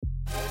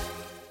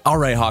All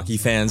right, hockey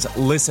fans,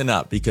 listen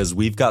up because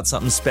we've got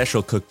something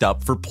special cooked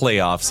up for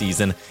playoff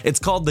season. It's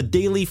called the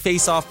Daily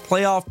Face-Off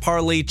Playoff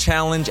Parlay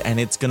Challenge, and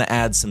it's going to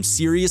add some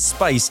serious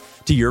spice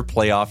to your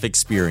playoff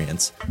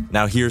experience.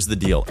 Now, here's the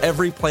deal.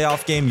 Every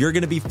playoff game, you're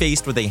going to be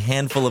faced with a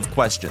handful of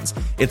questions.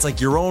 It's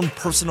like your own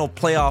personal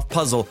playoff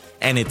puzzle,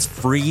 and it's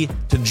free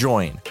to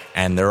join.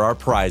 And there are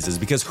prizes,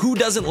 because who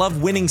doesn't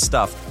love winning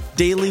stuff?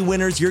 Daily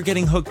winners, you're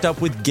getting hooked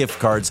up with gift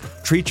cards.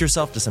 Treat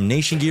yourself to some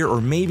Nation gear or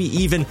maybe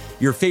even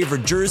your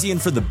favorite jersey.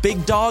 And for the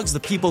big dogs, the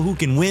people who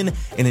can win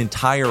an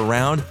entire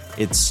round,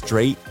 it's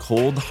straight,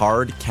 cold,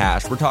 hard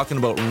cash. We're talking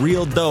about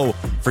real dough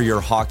for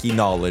your hockey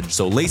knowledge.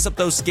 So lace up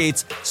those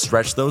skates,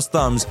 stretch those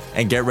thumbs,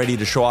 and get ready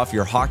to show off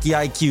your hockey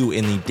IQ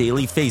in the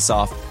Daily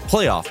Face-Off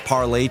Playoff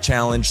Parlay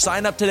Challenge.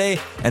 Sign up today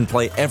and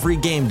play every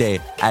game day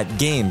at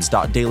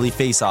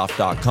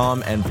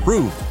games.dailyfaceoff.com and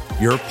prove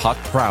your puck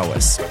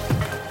prowess.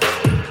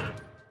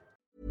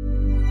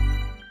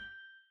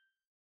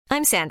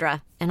 I'm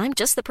Sandra, and I'm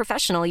just the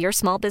professional your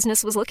small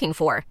business was looking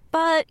for.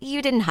 But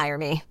you didn't hire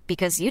me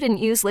because you didn't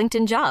use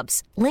LinkedIn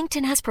Jobs.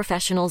 LinkedIn has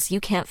professionals you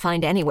can't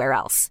find anywhere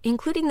else,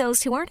 including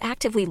those who aren't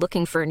actively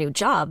looking for a new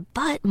job,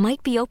 but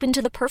might be open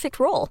to the perfect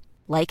role,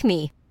 like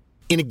me.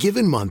 In a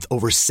given month,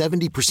 over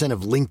 70%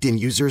 of LinkedIn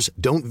users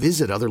don't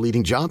visit other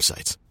leading job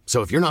sites.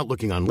 So if you're not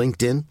looking on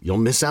LinkedIn, you'll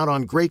miss out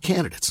on great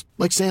candidates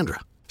like Sandra.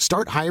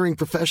 Start hiring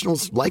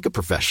professionals like a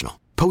professional.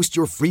 Post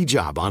your free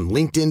job on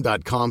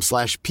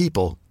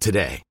linkedin.com/people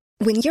today.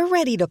 When you're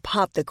ready to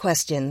pop the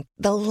question,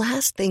 the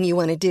last thing you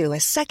want to do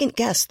is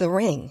second-guess the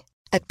ring.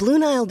 At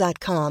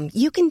BlueNile.com,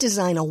 you can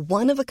design a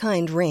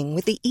one-of-a-kind ring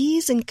with the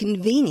ease and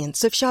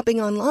convenience of shopping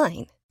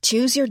online.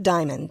 Choose your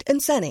diamond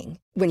and setting.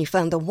 When you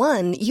find the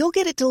one, you'll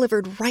get it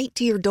delivered right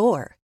to your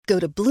door. Go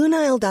to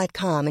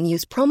BlueNile.com and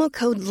use promo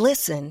code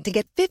LISTEN to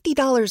get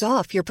 $50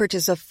 off your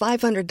purchase of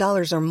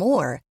 $500 or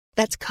more.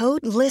 That's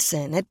code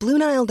LISTEN at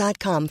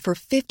BlueNile.com for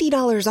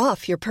 $50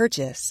 off your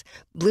purchase.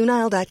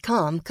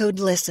 BlueNile.com, code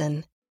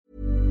LISTEN.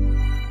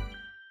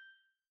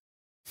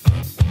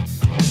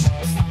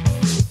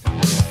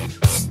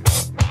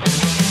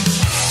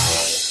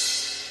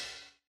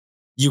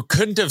 You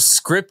couldn't have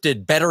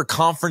scripted better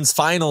conference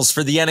finals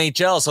for the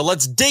NHL, so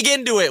let's dig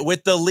into it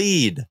with the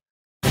lead.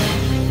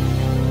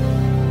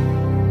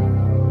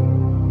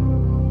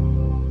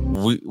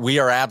 We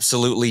are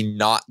absolutely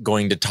not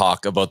going to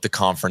talk about the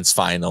conference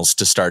finals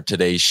to start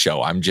today's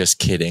show. I'm just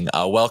kidding.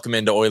 Welcome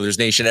into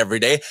Oilersnation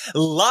Everyday,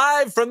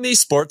 live from the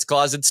Sports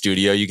Closet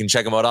studio. You can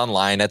check them out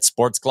online at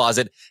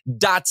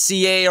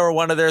sportscloset.ca or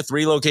one of their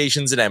 3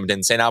 locations in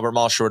Edmonton, St. Albert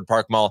Mall, Sherwood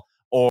Park Mall,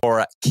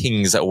 or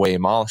Kingsway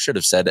Mall. Should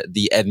have said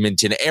the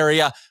Edmonton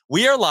area.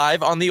 We are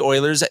live on the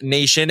Oilers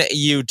Nation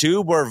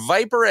YouTube, where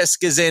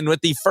Viperisk is in with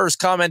the first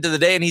comment of the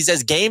day, and he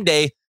says, game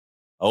day.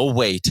 Oh,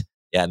 wait.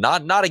 Yeah,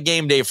 not a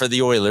game day for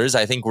the Oilers.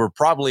 I think we're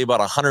probably about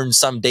 100 and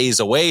some days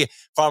away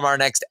from our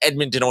next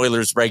Edmonton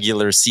Oilers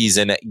regular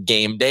season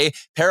game day.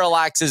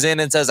 Parallax is in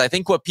and says, I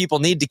think what people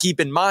need to keep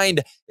in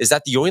mind is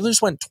that the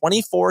Oilers went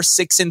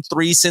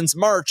 24-6-3 since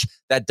March.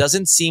 That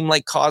doesn't seem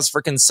like cause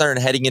for concern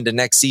heading into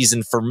next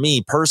season for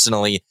me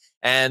personally.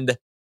 And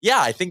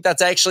yeah, I think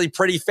that's actually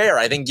pretty fair.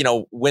 I think,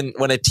 when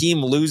a team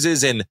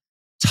loses in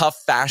tough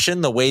fashion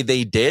the way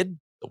they did,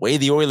 the way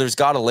the Oilers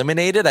got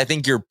eliminated, I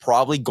think you're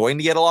probably going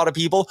to get a lot of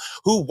people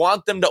who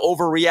want them to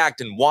overreact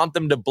and want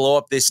them to blow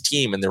up this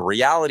team. And the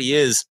reality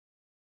is,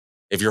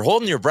 if you're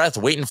holding your breath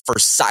waiting for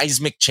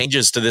seismic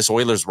changes to this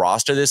Oilers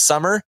roster this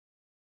summer,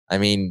 I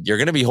mean, you're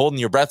going to be holding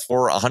your breath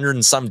for 100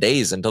 and some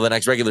days until the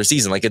next regular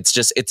season. Like,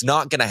 it's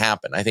not going to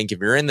happen. I think if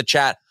you're in the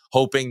chat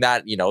hoping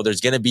that, there's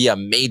going to be a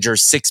major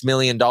 $6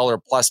 million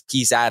plus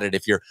piece added,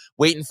 if you're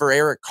waiting for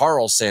Erik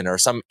Karlsson or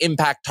some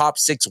impact top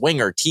 6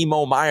 winger,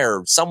 Timo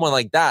Meier, someone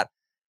like that,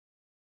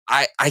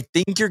 I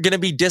think you're going to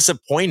be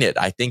disappointed.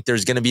 I think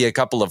there's going to be a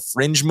couple of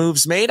fringe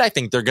moves made. I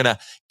think they're going to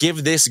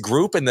give this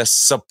group and the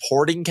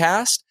supporting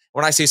cast.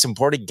 When I say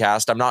supporting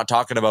cast, I'm not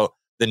talking about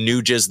the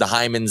Nuges, the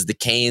Hymans, the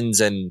Canes,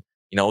 and,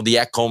 the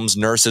Ekholms,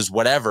 Nurses,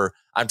 whatever.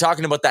 I'm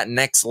talking about that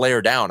next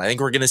layer down. I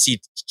think we're going to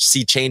see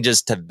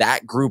changes to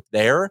that group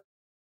there,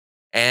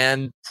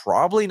 and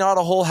probably not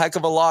a whole heck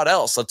of a lot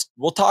else.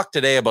 We'll talk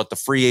today about the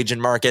free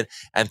agent market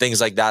and things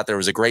like that. There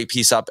was a great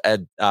piece up at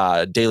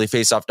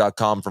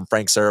dailyfaceoff.com from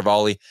Frank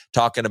Saravalli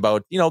talking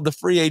about, the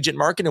free agent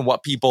market and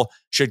what people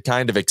should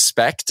kind of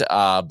expect.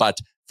 But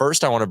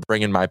first, I want to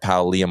bring in my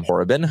pal Liam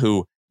Horrobin,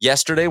 who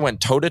yesterday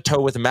went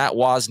toe-to-toe with Matt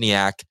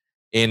Wozniak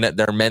in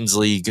their men's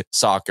league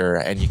soccer.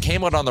 And you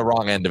came out on the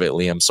wrong end of it,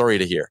 Liam. Sorry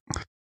to hear.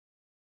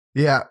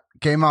 Yeah,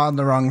 came out on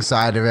the wrong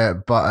side of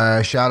it,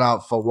 but shout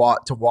out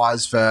to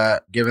Waz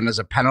for giving us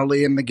a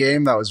penalty in the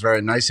game. That was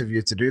very nice of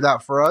you to do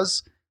that for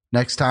us.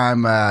 Next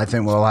time, I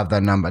think we'll have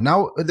that number.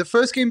 Now, the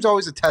first game's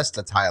always a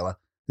tester, Tyler.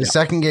 The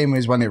second game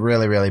is when it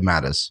really, really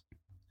matters.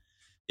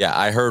 Yeah,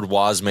 I heard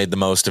Waz made the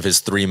most of his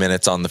 3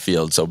 minutes on the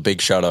field. So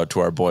big shout out to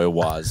our boy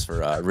Waz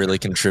for really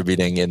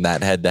contributing in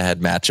that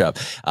head-to-head matchup.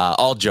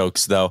 All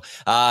jokes, though.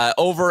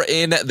 Over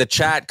in the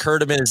chat,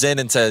 Kurtman is in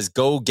and says,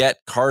 go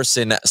get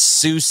Carson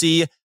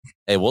Soucy.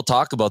 Hey, we'll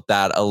talk about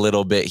that a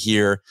little bit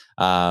here.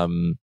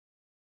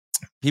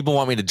 People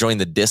want me to join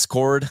the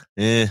Discord.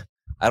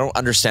 I don't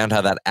understand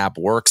how that app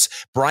works.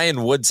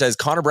 Brian Wood says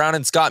Connor Brown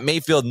and Scott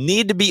Mayfield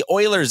need to be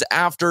Oilers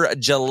after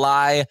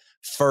July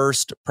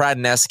 1st.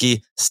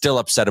 Pradneski still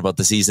upset about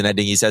the season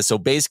ending. He says, so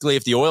basically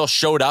if the Oil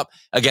showed up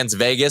against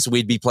Vegas,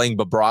 we'd be playing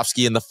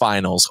Bobrovsky in the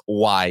finals.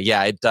 Why?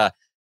 Yeah,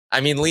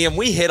 Liam,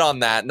 we hit on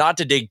that, not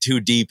to dig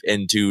too deep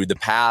into the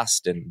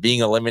past and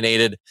being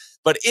eliminated,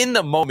 but in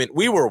the moment,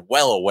 we were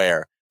well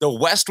aware. The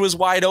West was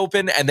wide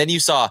open, and then you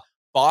saw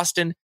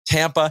Boston,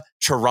 Tampa,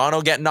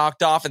 Toronto get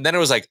knocked off, and then it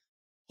was like,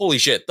 holy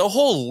shit, the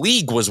whole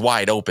league was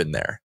wide open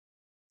there.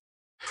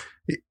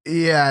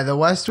 Yeah, the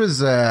West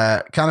was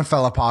kind of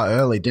fell apart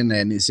early, didn't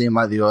it? And it seemed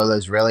like the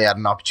Oilers really had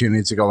an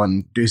opportunity to go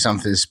and do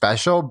something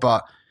special,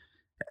 but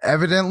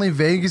evidently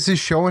Vegas is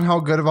showing how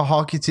good of a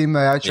hockey team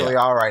they actually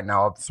are right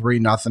now, up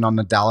 3-0 on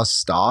the Dallas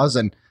Stars.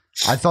 And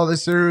I thought the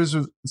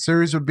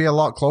series would be a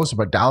lot closer,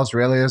 but Dallas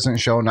really hasn't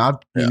shown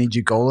up. You need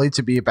your goalie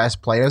to be your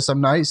best player some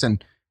nights,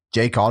 and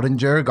Jake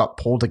Ottinger got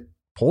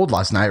pulled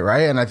last night,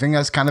 right? And I think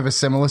that's kind of a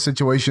similar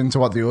situation to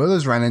what the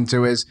Oilers ran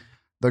into, is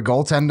the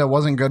goaltender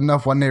wasn't good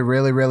enough when they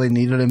really, really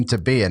needed him to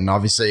be. And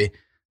obviously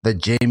the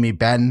Jamie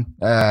Benn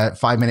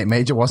 5-minute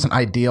major wasn't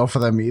ideal for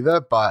them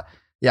either. But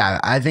yeah,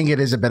 I think it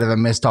is a bit of a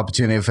missed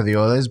opportunity for the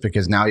Oilers,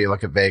 because now you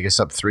look at Vegas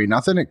up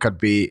 3-0. It could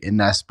be in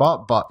their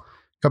spot, but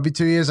it could be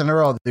 2 years in a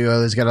row the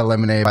Oilers get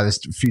eliminated by the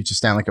future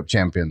Stanley Cup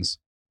champions.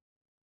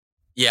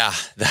 Yeah,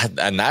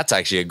 that's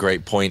actually a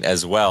great point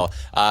as well.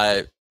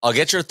 I'll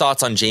get your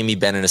thoughts on Jamie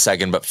Benn in a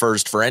second, but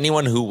first, for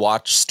anyone who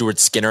watched Stuart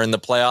Skinner in the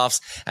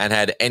playoffs and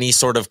had any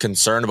sort of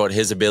concern about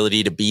his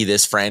ability to be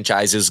this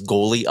franchise's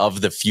goalie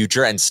of the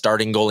future and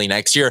starting goalie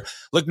next year,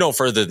 look no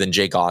further than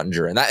Jake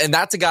Ottinger. And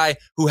that's a guy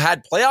who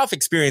had playoff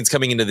experience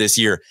coming into this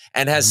year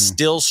and has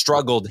still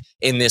struggled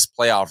in this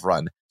playoff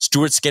run.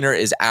 Stuart Skinner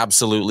is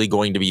absolutely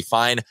going to be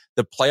fine.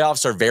 The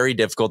playoffs are very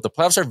difficult. The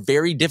playoffs are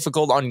very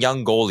difficult on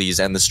young goalies,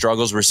 and the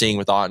struggles we're seeing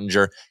with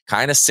Ottinger,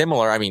 kind of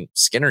similar. I mean,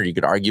 Skinner, you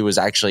could argue, is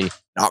actually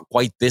not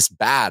quite this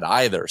bad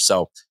either.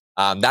 So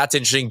that's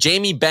interesting.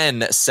 Jamie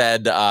Benn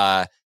said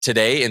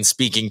today, in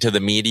speaking to the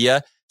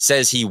media,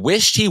 says he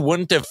wished he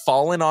wouldn't have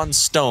fallen on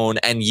Stone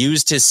and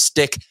used his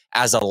stick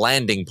as a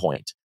landing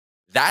point.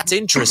 That's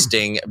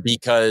interesting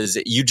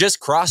because you just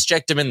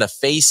cross-checked him in the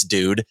face,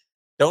 dude.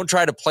 Don't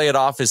try to play it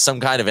off as some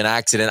kind of an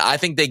accident. I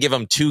think they give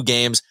him 2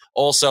 games.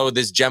 Also,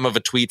 this gem of a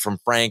tweet from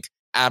Frank,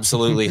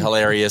 absolutely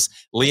hilarious.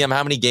 Liam,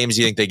 how many games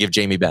do you think they give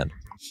Jamie Benn?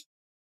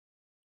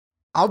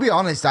 I'll be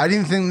honest, I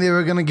didn't think they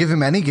were going to give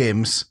him any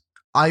games.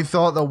 I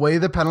thought the way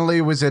the penalty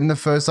was in the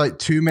first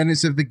 2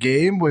 minutes of the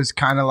game was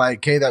kind of like,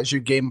 okay, that's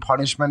your game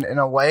punishment in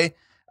a way.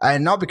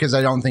 And not because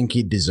I don't think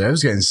he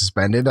deserves getting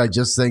suspended. I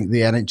just think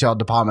the NHL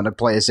Department of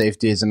Player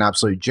Safety is an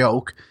absolute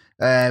joke.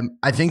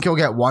 I think he'll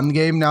get 1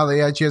 game now that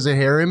he actually has a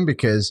hearing,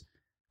 because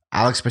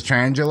Alex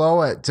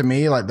Pietrangelo, to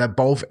me, they're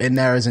both in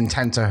there as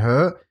intent to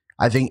hurt.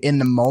 I think in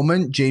the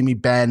moment, Jamie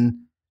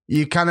Benn,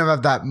 you kind of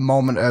have that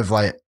moment of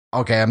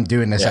okay, I'm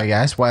doing this, I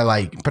guess, where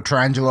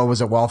Pietrangelo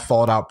was a well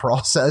thought out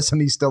process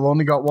and he still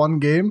only got 1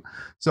 game.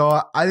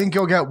 So I think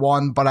he'll get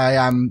 1, but I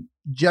am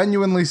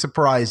genuinely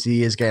surprised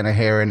he is getting a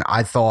hearing.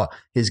 I thought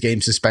his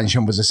game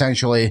suspension was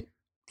essentially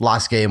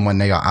last game when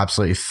they got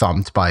absolutely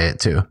thumped by it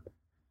too.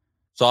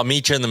 So I'll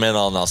meet you in the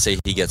middle and I'll say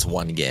he gets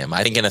 1 game.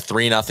 I think in a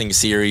 3-0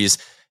 series,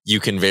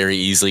 you can very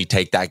easily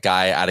take that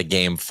guy out of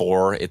game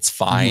 4. It's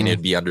fine.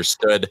 It'd be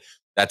understood.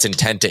 That's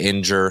intent to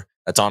injure.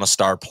 That's on a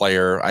star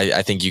player.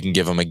 I think you can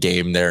give him a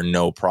game there,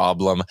 no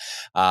problem.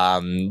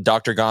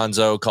 Dr.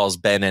 Gonzo calls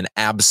Ben an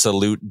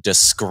absolute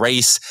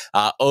disgrace.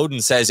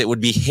 Odin says it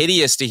would be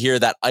hideous to hear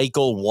that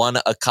Eichel won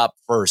a cup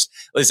first.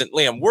 Listen,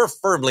 Liam, we're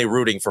firmly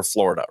rooting for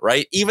Florida,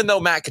 right? Even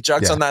though Matt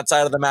Tkachuk's on that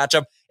side of the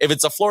matchup, if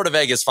it's a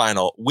Florida-Vegas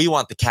final, we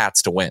want the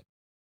Cats to win.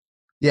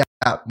 Yeah,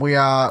 we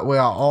are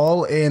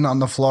all in on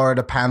the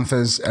Florida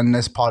Panthers in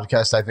this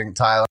podcast, I think,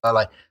 Tyler.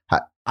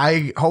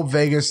 I hope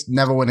Vegas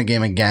never win a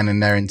game again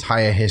in their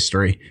entire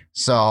history.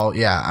 So,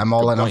 yeah, I'm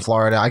all in on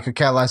Florida. I could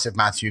care less if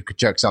Matthew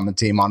Tkachuk's on the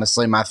team.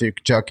 Honestly, Matthew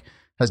Tkachuk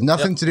has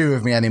nothing to do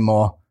with me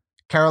anymore.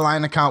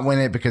 Carolina can't win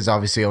it because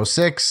obviously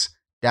 06.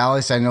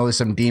 Dallas, I know there's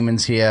some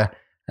demons here.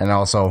 And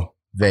also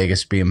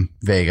Vegas being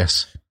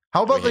Vegas.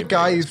 How about the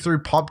guy who threw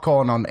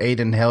popcorn on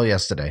Aiden Hill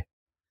yesterday?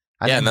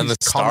 And then the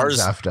Stars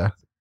after.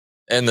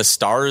 And the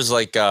Stars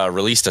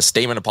released a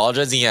statement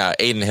apologizing. Yeah,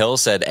 Aiden Hill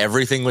said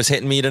everything was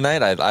hitting me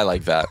tonight. I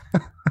like that.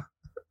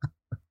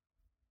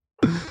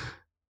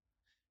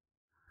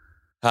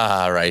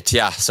 All right.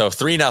 Yeah. So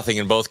 3-0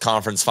 in both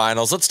conference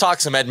finals. Let's talk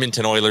some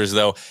Edmonton Oilers,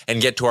 though,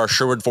 and get to our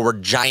Sherwood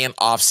Forward giant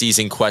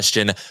offseason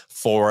question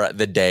for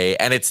the day.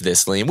 And it's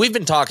this, Liam. We've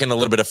been talking a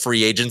little bit of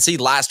free agency.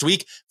 Last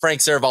week,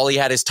 Frank Saravalli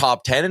had his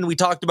top 10, and we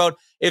talked about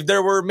if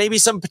there were maybe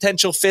some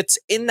potential fits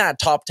in that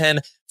top 10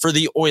 for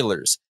the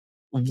Oilers.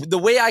 The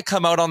way I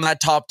come out on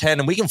that top 10,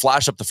 and we can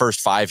flash up the first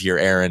 5 here,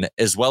 Aaron,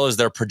 as well as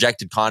their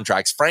projected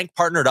contracts. Frank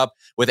partnered up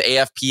with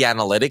AFP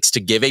Analytics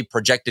to give a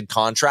projected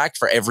contract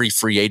for every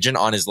free agent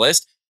on his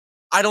list.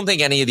 I don't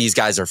think any of these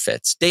guys are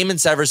fits. Damon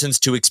Severson's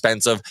too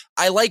expensive.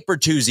 I like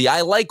Bertuzzi.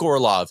 I like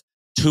Orlov.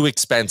 too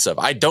expensive.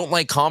 I don't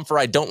like Comfer.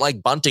 I don't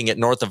like Bunting at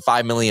north of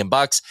 $5 million.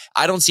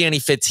 I don't see any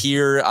fits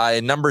here.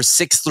 Numbers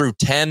 6 through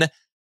 10.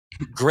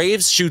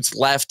 Graves shoots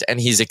left and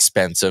he's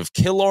expensive.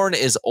 Killorn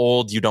is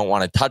old. You don't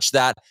want to touch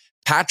that.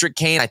 Patrick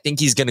Kane, I think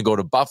he's going to go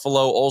to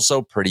Buffalo.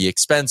 Also pretty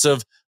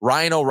expensive.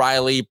 Ryan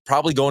O'Reilly,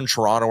 probably going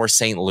Toronto or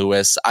St.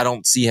 Louis. I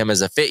don't see him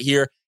as a fit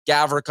here.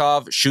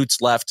 Gavrikov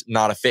shoots left,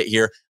 not a fit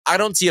here. I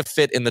don't see a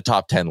fit in the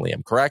top 10,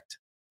 Liam, correct?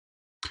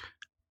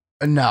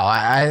 No,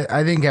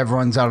 I think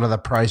everyone's out of the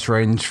price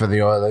range for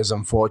the Oilers,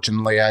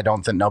 unfortunately. I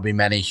don't think there'll be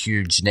many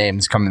huge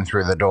names coming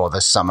through the door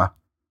this summer.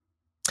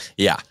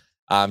 Yeah.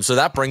 So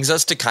that brings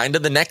us to kind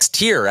of the next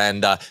tier.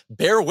 And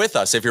bear with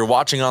us if you're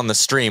watching on the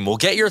stream. We'll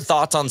get your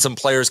thoughts on some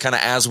players kind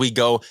of as we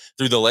go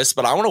through the list.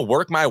 But I want to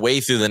work my way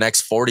through the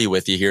next 40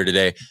 with you here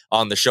today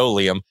on the show,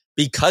 Liam,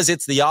 because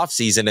it's the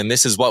offseason and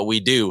this is what we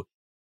do.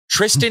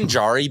 Tristan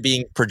Jarry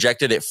being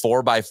projected at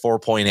 4 by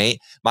 4.8.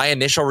 My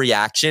initial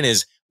reaction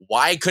is,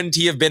 why couldn't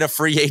he have been a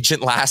free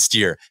agent last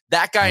year?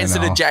 That guy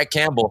instead of Jack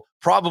Campbell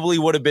probably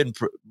would have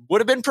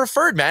been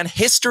preferred, man.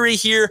 History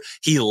here.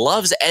 He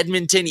loves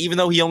Edmonton, even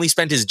though he only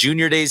spent his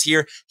junior days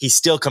here. He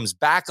still comes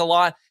back a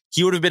lot.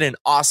 He would have been an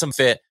awesome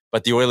fit,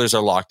 but the Oilers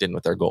are locked in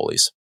with their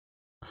goalies.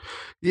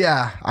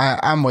 Yeah,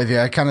 I'm with you.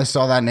 I kind of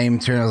saw that name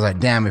too, and I was like,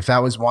 damn, if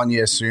that was 1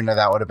 year sooner,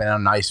 that would have been a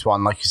nice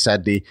one. Like you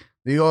said, the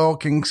Oil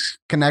Kings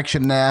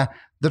connection there.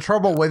 The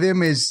trouble with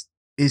him is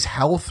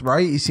health,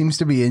 right? He seems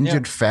to be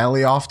injured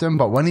fairly often,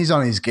 but when he's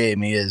on his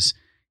game, he's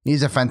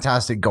a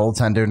fantastic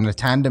goaltender, and the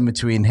tandem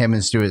between him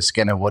and Stuart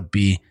Skinner would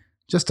be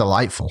just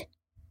delightful.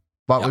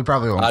 But we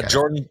probably won't get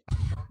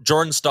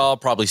Jordan Stahl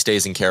probably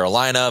stays in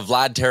Carolina.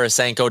 Vlad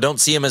Tarasenko, don't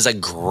see him as a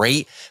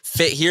great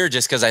fit here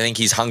just because I think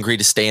he's hungry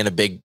to stay in a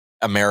big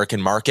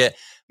American market.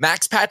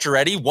 Max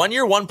Pacioretty, 1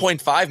 year,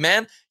 1.5,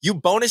 man. You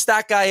bonus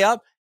that guy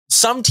up.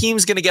 Some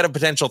team's going to get a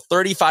potential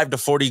 35 to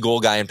 40 goal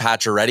guy in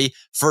Pacioretty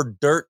for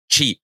dirt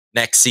cheap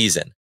next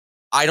season.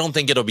 I don't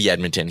think it'll be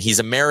Edmonton. He's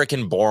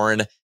American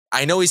born.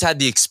 I know he's had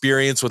the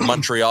experience with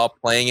Montreal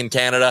playing in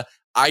Canada.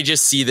 I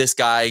just see this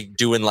guy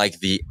doing like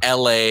the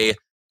LA,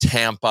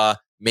 Tampa,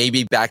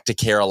 maybe back to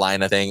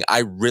Carolina thing. I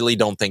really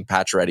don't think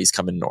Pacioretty's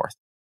coming north.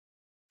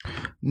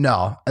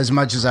 No, as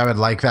much as I would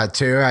like that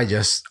too,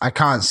 I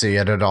can't see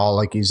it at all.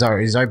 Like he's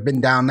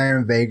been down there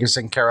in Vegas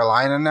and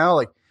Carolina now.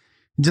 Like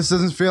it just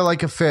doesn't feel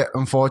like a fit,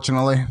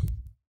 unfortunately.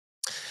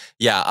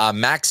 Yeah,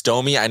 Max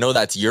Domi, I know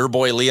that's your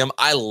boy, Liam.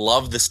 I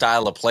love the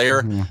style of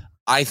player. Mm-hmm.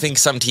 I think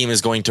some team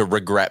is going to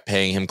regret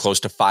paying him close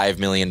to $5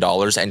 million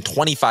and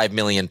 $25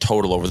 million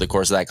total over the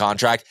course of that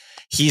contract.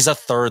 He's a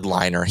third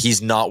liner.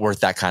 He's not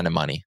worth that kind of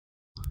money.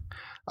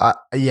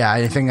 Yeah,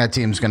 I think that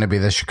team's going to be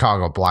the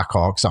Chicago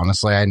Blackhawks.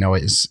 Honestly, I know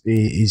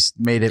he's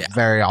made it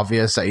very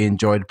obvious that he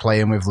enjoyed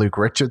playing with Luke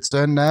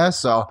Richardson there.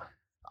 So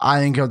I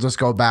think he'll just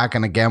go back.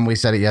 And again, we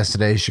said it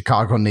yesterday,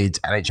 Chicago needs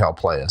NHL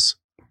players.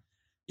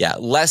 Yeah,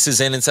 Les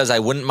is in and says, I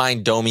wouldn't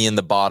mind Domi in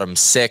the bottom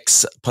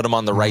 6, put him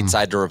on the right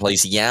side to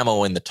replace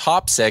Yamo in the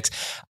top 6.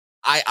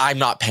 I'm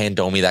not paying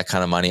Domi that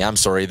kind of money. I'm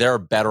sorry. There are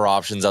better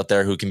options out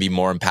there who can be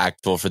more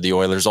impactful for the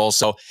Oilers.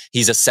 Also,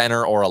 he's a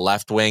center or a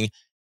left wing.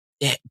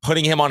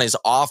 Putting him on his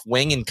off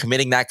wing and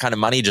committing that kind of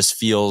money just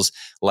feels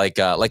like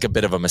a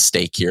bit of a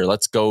mistake here.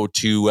 Let's go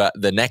to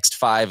the next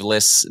 5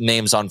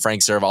 names on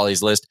Frank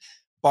Seravalli's list.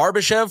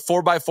 Barbashev,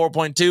 4 by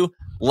 4.2,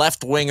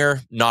 left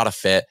winger, not a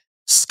fit.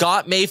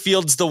 Scott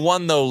Mayfield's the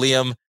one though,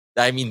 Liam.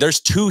 I mean, there's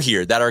 2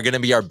 here that are going to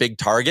be our big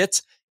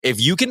targets. If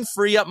you can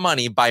free up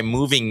money by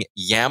moving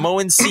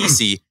Yamo and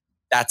Ceci,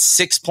 that's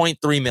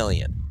 $6.3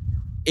 million.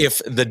 If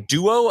the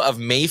duo of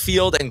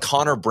Mayfield and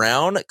Connor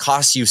Brown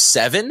costs you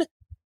 $7,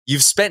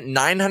 you've spent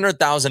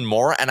 $900,000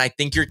 more, and I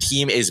think your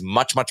team is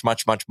much, much,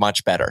 much, much,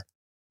 much better.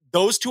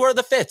 Those 2 are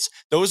the fits.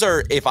 Those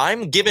are, if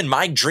I'm given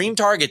my dream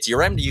targets,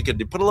 you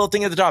could put a little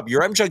thing at the top.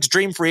 Yaremchuk's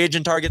dream free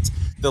agent targets.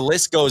 The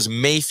list goes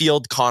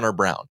Mayfield, Connor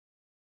Brown.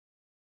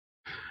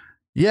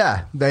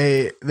 Yeah,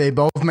 they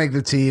both make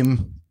the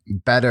team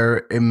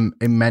better in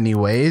many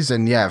ways.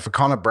 And yeah, for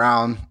Connor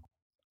Brown,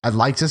 I'd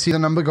like to see the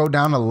number go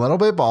down a little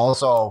bit, but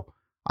also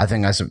I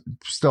think that's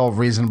still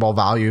reasonable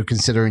value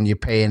considering you're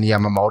paying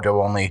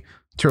Yamamoto only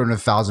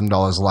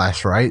 $200,000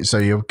 less, right? So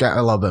you get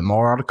a little bit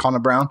more out of Connor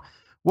Brown.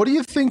 What do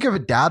you think of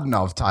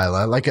Dadonov,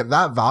 Tyler? Like at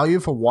that value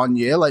for 1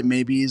 year, like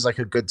maybe he's like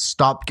a good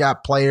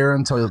stopgap player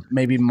until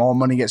maybe more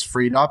money gets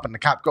freed up and the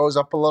cap goes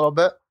up a little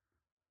bit?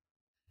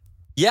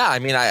 Yeah, I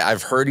mean,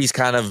 I've heard he's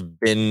kind of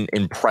been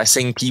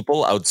impressing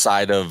people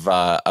outside.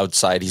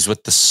 He's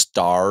with the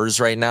Stars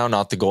right now,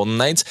 not the Golden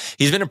Knights.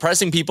 He's been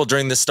impressing people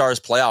during the Stars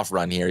playoff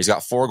run here. He's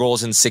got 4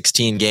 goals in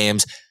 16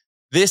 games.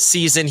 This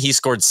season, he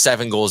scored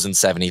 7 goals in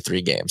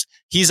 73 games.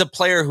 He's a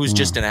player who's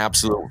just an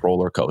absolute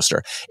roller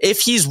coaster.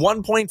 If he's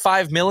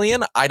 $1.5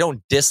 million, I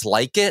don't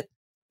dislike it.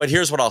 But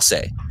here's what I'll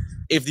say.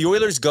 If the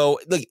Oilers go,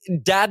 like,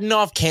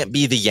 Dadonov can't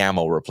be the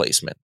Yamo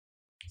replacement.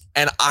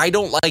 And I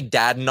don't like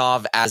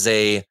Dadonov as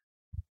a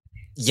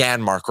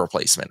Janmark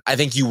replacement. I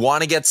think you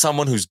want to get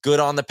someone who's good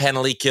on the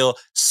penalty kill,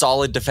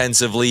 solid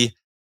defensively.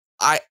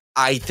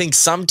 I think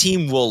some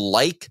team will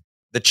like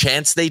the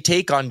chance they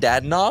take on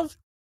Dadonov,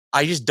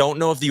 I just don't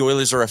know if the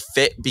Oilers are a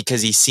fit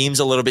because he seems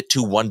a little bit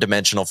too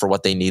one-dimensional for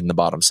what they need in the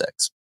bottom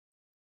six.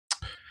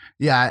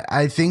 Yeah,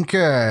 I think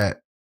the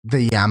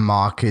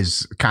Yaremchuk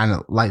is kind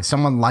of like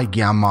someone like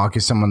Yaremchuk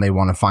is someone they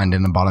want to find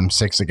in the bottom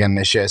six again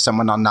this year.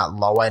 Someone on that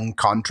low-end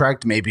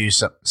contract, maybe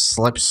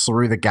slips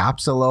through the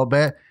gaps a little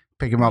bit,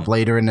 pick him up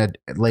later in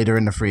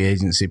the free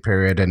agency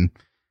period. And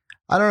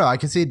I don't know, I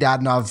can see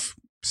Dadonov,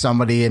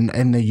 somebody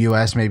in the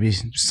U.S., maybe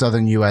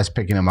Southern U.S.,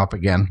 picking him up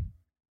again.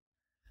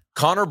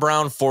 Connor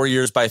Brown, 4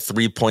 years by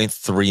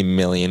 $3.3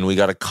 million. We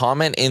got a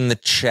comment in the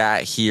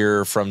chat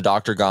here from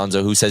Dr.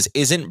 Gonzo who says,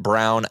 isn't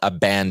Brown a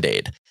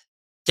Band-Aid?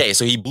 Okay,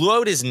 so he blew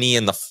out his knee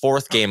in the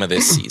fourth game of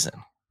this season.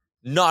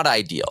 Not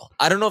ideal.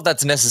 I don't know if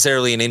that's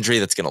necessarily an injury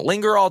that's going to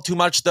linger all too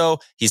much, though.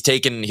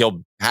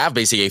 He'll have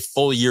basically a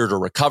full year to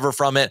recover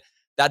from it.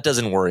 That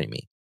doesn't worry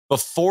me.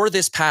 Before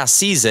this past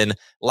season,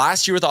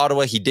 last year with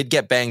Ottawa, he did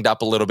get banged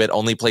up a little bit,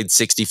 only played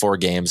 64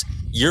 games.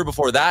 Year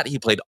before that, he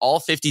played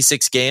all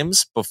 56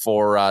 games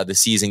before the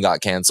season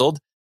got canceled.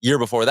 Year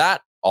before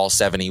that, all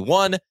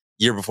 71.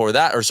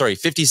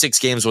 56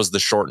 games was the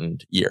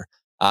shortened year.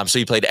 So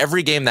he played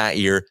every game that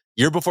year.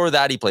 Year before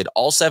that, he played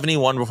all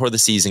 71 before the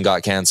season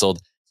got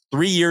canceled.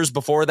 3 years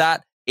before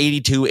that,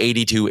 82,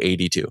 82,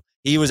 82.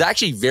 He was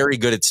actually very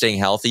good at staying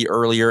healthy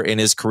earlier in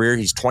his career.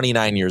 He's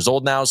 29 years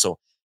old now, so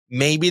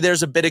maybe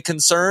there's a bit of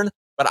concern,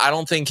 but I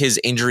don't think his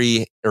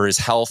injury or his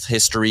health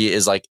history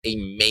is like a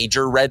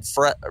major red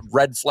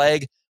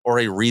flag or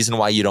a reason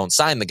why you don't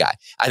sign the guy.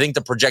 I think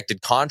the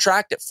projected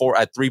contract at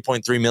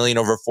 $3.3 million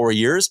over 4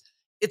 years,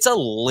 it's a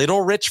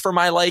little rich for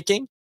my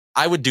liking.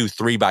 I would do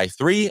 3 by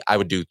 3. I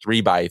would do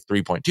 3 by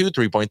 3.2,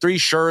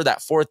 3.3. Sure,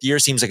 that fourth year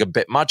seems like a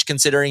bit much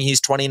considering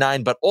he's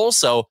 29, but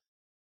also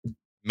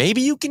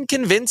maybe you can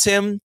convince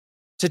him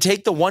to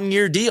take the 1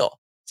 year deal.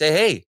 Say,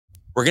 hey,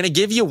 we're going to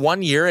give you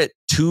 1 year at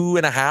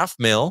 $2.5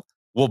 million.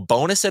 We'll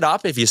bonus it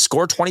up. If you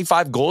score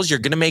 25 goals, you're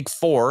going to make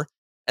 4.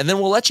 And then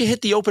we'll let you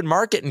hit the open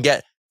market and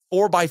get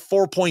 4 by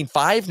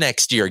 4.5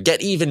 next year.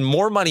 Get even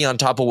more money on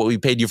top of what we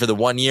paid you for the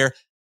 1 year.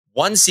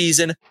 1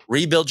 season,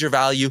 rebuild your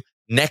value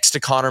next to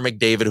Connor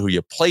McDavid, who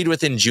you played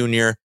with in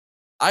junior.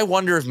 I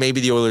wonder if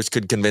maybe the Oilers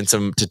could convince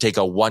him to take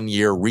a 1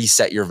 year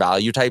reset your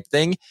value type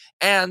thing.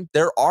 And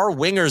there are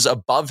wingers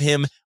above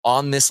him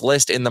on this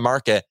list in the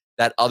market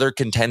that other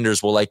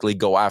contenders will likely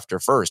go after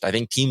first. I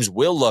think teams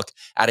will look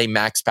at a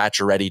Max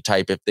Pacioretty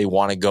type if they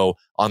want to go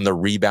on the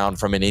rebound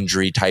from an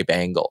injury type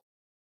angle.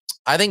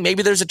 I think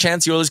maybe there's a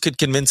chance the Oilers could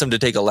convince him to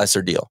take a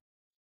lesser deal.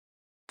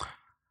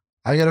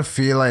 I got a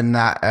feeling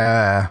that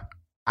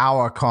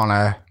our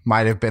Connor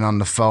might have been on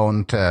the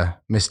phone to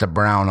Mr.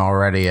 Brown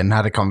already and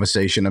had a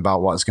conversation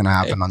about what's going to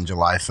happen on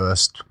July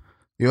 1st.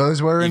 The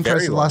Oilers were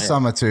interested last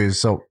summer too,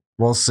 so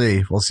we'll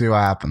see. We'll see what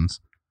happens.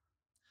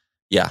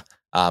 Yeah.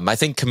 I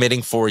think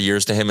committing 4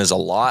 years to him is a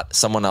lot.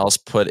 Someone else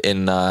put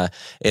in the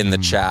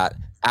chat,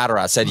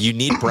 Adara said, you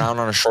need Brown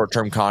on a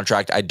short-term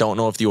contract. I don't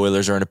know if the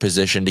Oilers are in a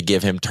position to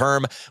give him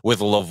term with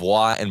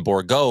Lavoie and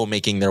Bourgault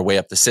making their way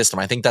up the system.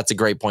 I think that's a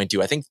great point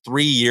too. I think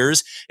 3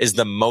 years is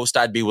the most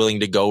I'd be willing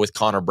to go with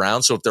Connor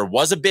Brown. So if there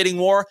was a bidding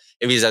war,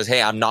 if he says,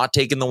 hey, I'm not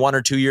taking the 1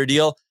 or 2 year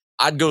deal,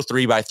 I'd go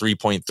 3 by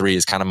 3.3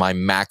 is kind of my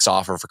max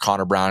offer for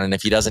Connor Brown. And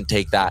if he doesn't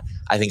take that,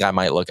 I think I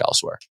might look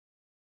elsewhere.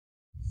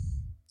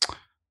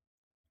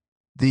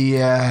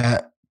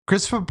 The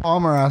Christopher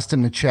Palmer asked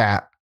in the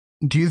chat,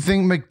 do you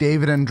think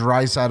McDavid and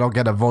Draisaitl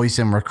get a voice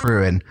in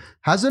recruiting?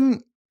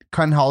 Hasn't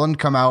Ken Holland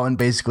come out and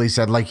basically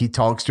said like he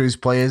talks to his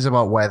players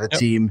about where the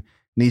team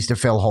needs to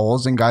fill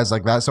holes and guys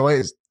like that? So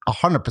it's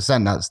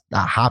 100%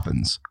 that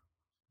happens.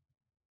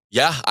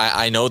 Yeah,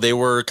 I know they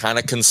were kind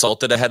of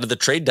consulted ahead of the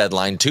trade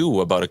deadline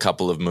too about a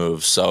couple of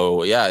moves.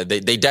 So yeah,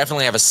 they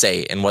definitely have a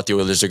say in what the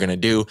Oilers are going to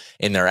do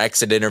in their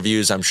exit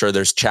interviews. I'm sure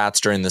there's chats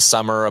during the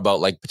summer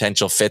about like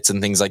potential fits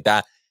and things like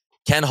that.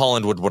 Ken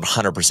Holland would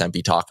 100%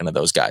 be talking to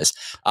those guys.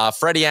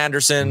 Freddie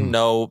Anderson,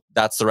 no,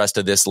 that's the rest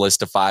of this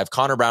list of 5.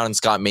 Connor Brown and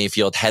Scott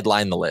Mayfield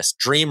headline the list.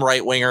 Dream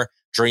right winger,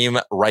 dream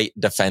right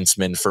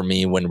defenseman for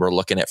me when we're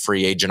looking at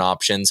free agent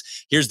options.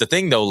 Here's the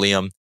thing though,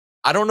 Liam.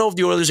 I don't know if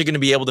the Oilers are going to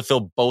be able to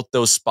fill both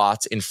those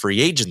spots in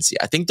free agency.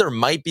 I think there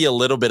might be a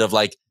little bit of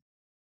like,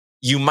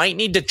 you might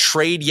need to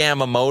trade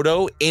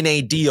Yamamoto in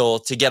a deal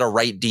to get a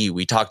right D.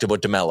 We talked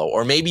about DeMello.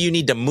 Or maybe you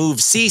need to move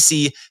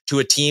CeCe to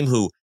a team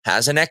who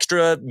has an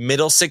extra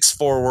middle 6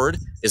 forward,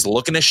 is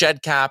looking to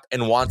shed cap,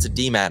 and wants a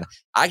D-man.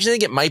 I actually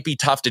think it might be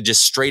tough to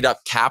just straight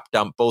up cap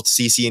dump both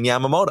CeCe and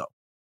Yamamoto.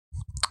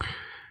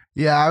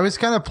 Yeah, I was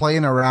kind of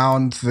playing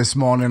around this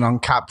morning on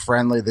Cap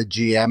Friendly, the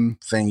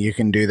GM thing you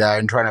can do there,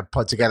 and trying to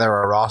put together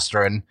a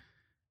roster. And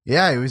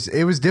yeah,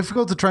 it was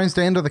difficult to try and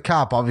stay under the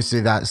cap. Obviously,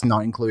 that's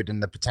not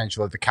including the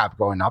potential of the cap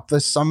going up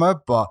this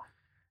summer. But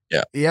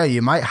yeah,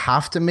 you might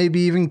have to maybe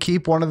even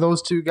keep one of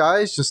those 2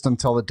 guys just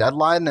until the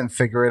deadline and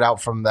figure it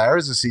out from there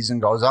as the season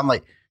goes on.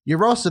 Like, your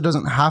roster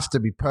doesn't have to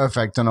be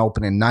perfect on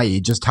opening night.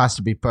 It just has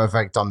to be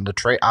perfect on the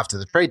trade after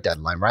the trade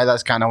deadline, right?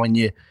 That's kind of when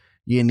you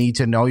need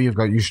to know you've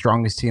got your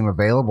strongest team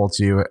available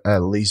to you,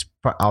 at least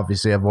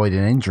obviously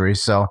avoiding injuries.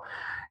 So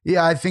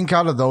Yeah, I think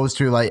out of those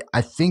two,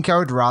 I think I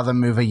would rather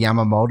move a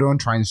Yamamoto and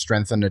try and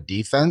strengthen the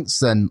defense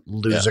than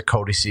lose a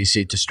Cody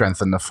Ceci to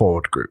strengthen the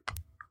forward group.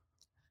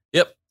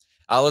 Yep.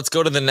 Let's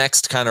go to the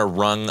next kind of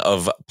rung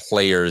of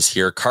players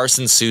here.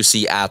 Carson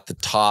Soucy at the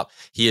top.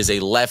 He is a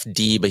left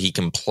D, but he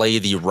can play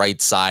the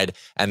right side.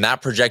 And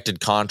that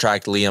projected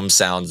contract, Liam,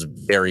 sounds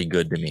very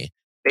good to me.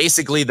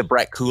 Basically, the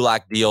Brett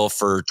Kulak deal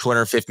for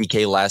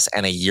 $250K less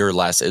and a year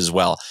less as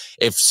well.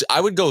 If I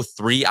would go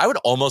I would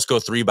almost go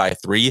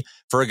 3x3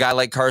 for a guy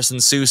like Carson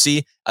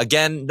Soucy.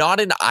 Again,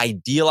 not an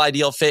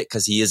ideal fit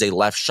because he is a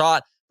left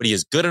shot, but he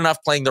is good enough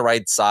playing the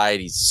right side.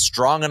 He's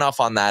strong enough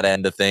on that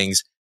end of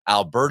things.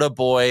 Alberta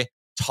boy,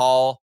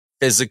 tall,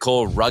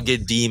 physical,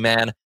 rugged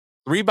D-man.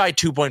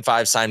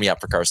 3x2.5, sign me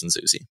up for Carson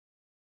Soucy.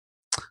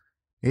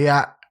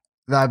 Yeah.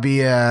 That'd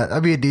be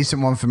a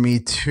decent one for me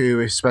too,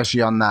 especially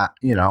on that,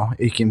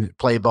 he can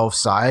play both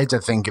sides. I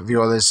think if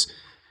the others,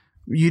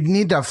 you'd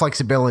need that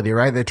flexibility,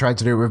 right? They tried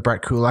to do it with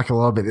Brett Kulak a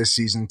little bit this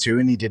season too,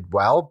 and he did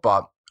well.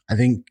 But I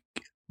think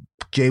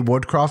Jay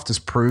Woodcroft has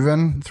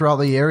proven throughout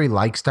the year he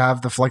likes to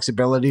have the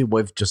flexibility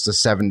with just a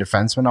 7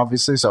 defenseman,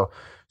 obviously. So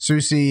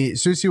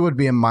Soucy would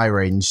be in my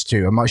range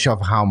too. I'm not sure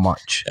of how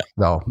much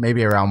though.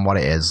 Maybe around what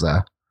it is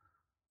there.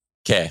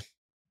 Okay.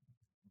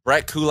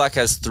 Brett Kulak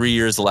has 3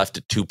 years left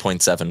at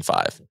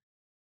 2.75.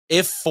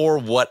 If for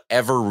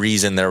whatever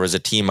reason there was a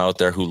team out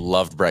there who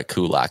loved Brett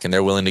Kulak and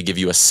they're willing to give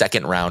you a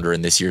second rounder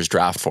in this year's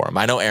draft for him,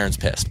 I know Aaron's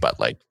pissed, but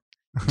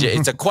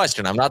it's a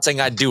question. I'm not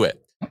saying I'd do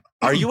it.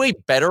 Are you a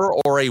better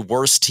or a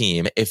worse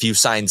team if you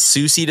sign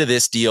Soucy to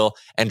this deal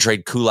and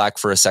trade Kulak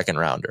for a second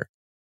rounder?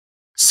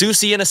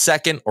 Soucy in a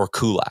second or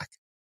Kulak?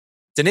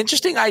 It's an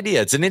interesting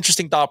idea. It's an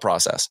interesting thought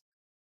process.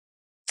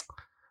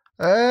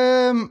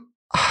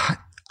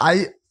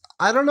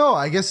 I don't know.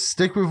 I guess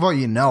stick with what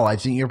you know. I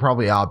think you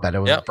probably are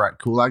better with Brett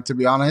Kulak, to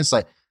be honest.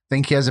 I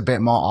think he has a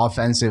bit more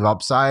offensive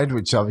upside,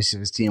 which obviously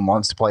his team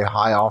wants to play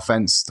high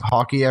offense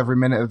hockey every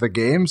minute of the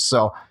game.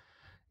 So,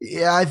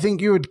 yeah, I think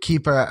you would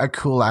keep a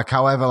Kulak.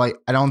 However,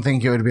 I don't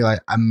think it would be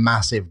a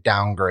massive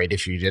downgrade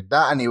if you did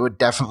that. And it would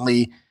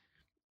definitely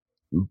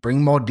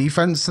bring more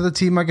defense to the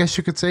team, I guess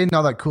you could say.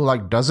 Now that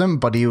Kulak doesn't,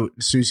 but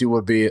Soucy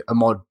would be a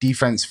more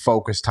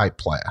defense-focused type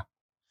player.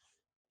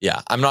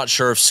 Yeah, I'm not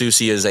sure if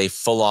Soucy is a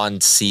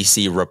full-on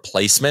CC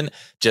replacement,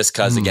 just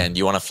because, again,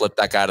 you want to flip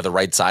that guy to the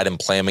right side and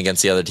play him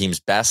against the other team's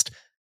best.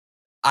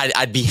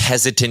 I'd be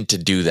hesitant to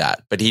do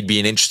that, but he'd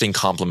be an interesting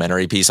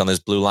complementary piece on this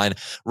blue line.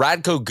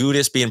 Radko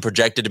Gudas being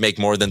projected to make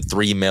more than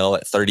 $3 million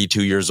at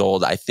 32 years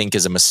old, I think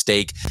is a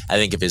mistake. I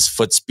think if his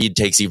foot speed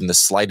takes even the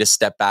slightest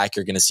step back,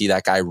 you're going to see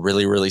that guy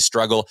really, really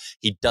struggle.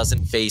 He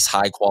doesn't face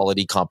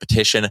high-quality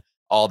competition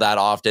all that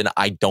often.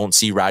 I don't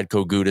see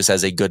Radko Gudas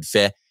as a good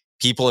fit.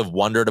 People have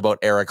wondered about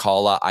Erik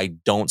Haula. I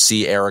don't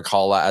see Erik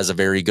Haula as a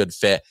very good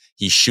fit.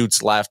 He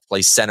shoots left,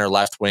 plays center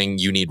left wing.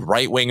 You need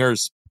right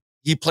wingers.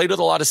 He played with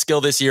a lot of skill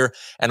this year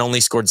and only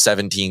scored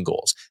 17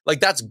 goals.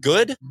 That's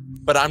good,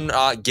 but I'm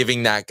not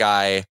giving that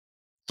guy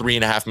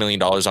 $3.5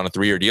 million on a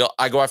 3-year deal.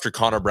 I go after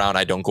Connor Brown.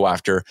 I don't go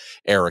after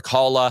Erik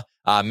Haula.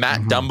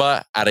 Matt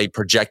Dumba at a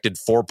projected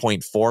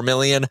 $4.4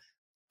 million.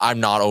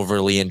 I'm not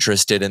overly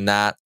interested in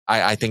that.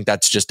 I think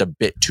that's just a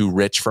bit too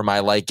rich for my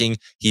liking.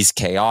 He's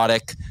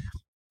chaotic.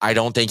 I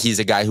don't think he's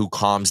a guy who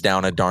calms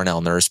down a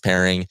Darnell Nurse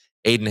pairing.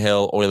 Aiden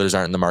Hill, Oilers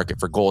aren't in the market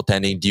for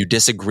goaltending. Do you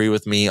disagree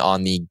with me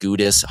on the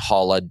Gudas,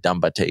 Haula,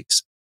 Dumba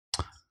takes?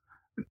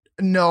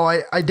 No,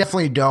 I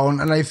definitely don't.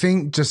 And I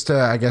think just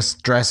to,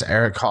 dress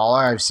Erik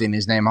Haula, I've seen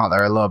his name out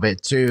there a little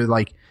bit too.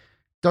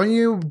 Don't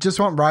you just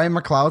want Ryan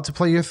McLeod to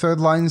play your third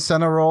line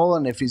center role?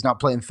 And if he's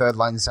not playing third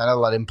line center,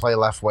 let him play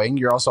left wing.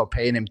 You're also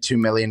paying him $2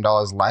 million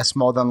less,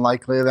 more than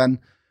likely, than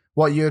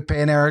what you would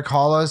pay in Erik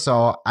Haula.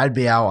 So I'd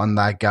be out on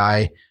that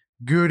guy.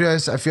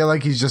 Gudas, I feel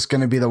like he's just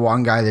going to be the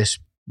one guy this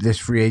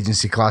free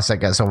agency class that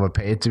gets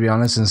overpaid, to be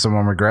honest, and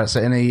someone regrets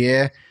it in a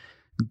year.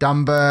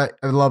 Dumba,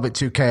 a little bit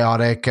too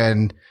chaotic,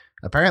 and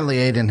apparently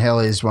Aiden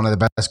Hill is one of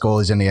the best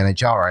goalies in the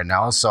NHL right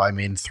now. So,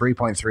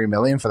 $3.3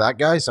 million for that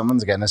guy.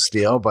 Someone's getting a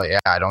steal, but yeah,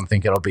 I don't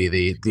think it'll be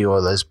the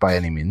Oilers by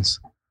any means.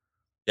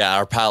 Yeah,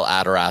 our pal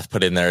Adarath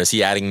put in there, is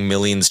he adding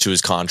millions to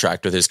his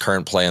contract with his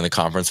current play in the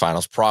conference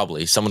finals?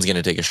 Probably. Someone's going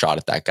to take a shot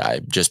at that guy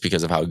just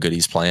because of how good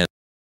he's playing.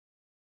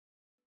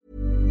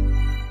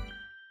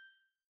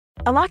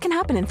 A lot can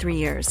happen in 3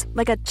 years,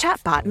 like a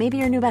chatbot may be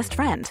your new best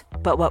friend.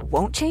 But what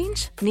won't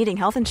change? Needing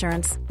health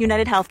insurance.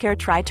 United Healthcare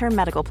Tri-Term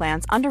Medical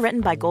Plans,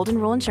 underwritten by Golden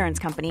Rule Insurance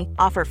Company,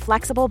 offer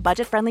flexible,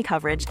 budget-friendly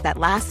coverage that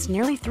lasts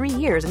nearly 3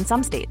 years in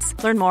some states.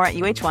 Learn more at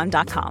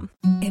uh1.com.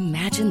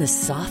 Imagine the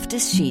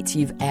softest sheets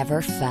you've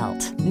ever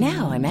felt.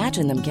 Now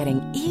imagine them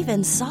getting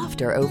even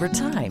softer over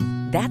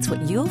time. That's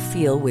what you'll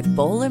feel with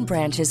Boll &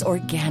 Branch's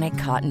organic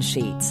cotton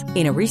sheets.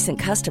 In a recent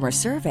customer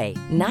survey,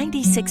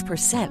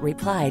 96%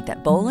 replied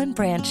that Boll &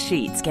 Branch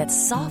sheets get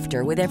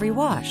softer with every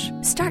wash.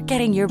 Start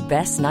getting your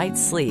best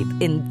night's sleep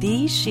in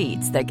these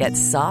sheets that get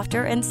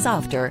softer and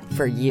softer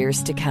for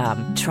years to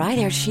come. Try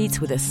their sheets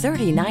with a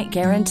 30-night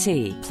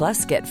guarantee.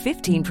 Plus, get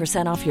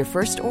 15% off your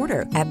first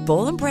order at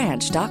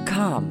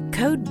bollandbranch.com.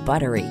 Code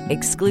BUTTERY.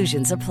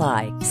 Exclusions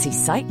apply. See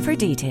site for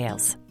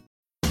details.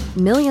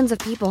 Millions of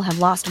people have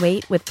lost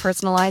weight with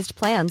personalized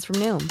plans from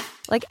Noom.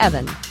 Like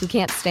Evan, who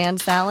can't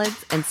stand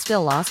salads and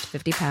still lost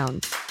 50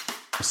 pounds.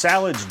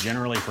 Salads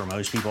generally for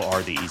most people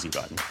are the easy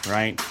button,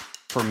 right?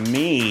 For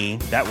me,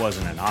 that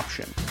wasn't an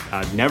option.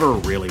 I never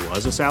really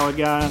was a salad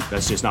guy.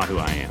 That's just not who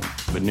I am.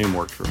 But Noom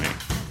worked for me.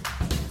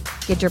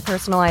 Get your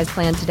personalized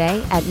plan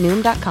today at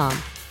Noom.com.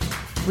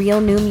 Real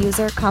Noom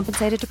user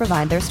compensated to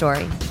provide their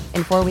story.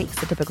 In 4 weeks,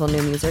 the typical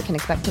Noom user can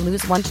expect to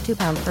lose 1 to 2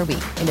 pounds per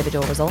week.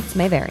 Individual results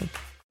may vary.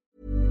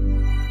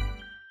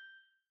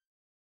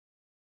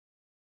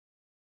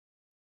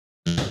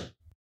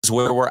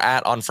 Where we're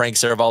at on Frank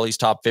Saravalli's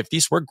top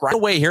 50s. We're grinding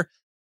away here,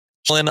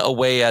 chilling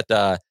away at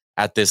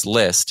this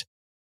list.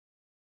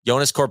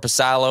 Jonas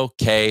Korpisalo,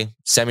 K,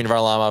 Semyon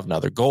Varlamov,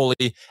 another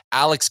goalie.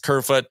 Alex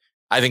Kerfoot,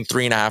 I think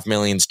 $3.5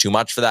 million is too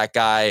much for that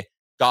guy.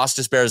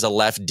 Gostisbehere is a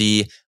left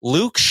D.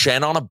 Luke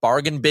Schenn on a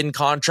bargain bin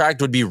contract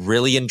would be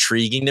really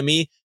intriguing to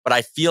me, but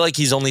I feel like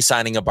he's only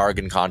signing a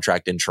bargain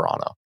contract in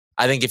Toronto.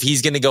 I think if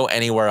he's going to go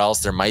anywhere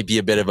else, there might be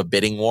a bit of a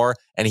bidding war,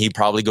 and he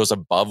probably goes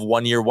above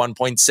 1 year,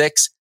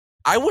 1.6.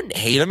 I wouldn't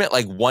hate him at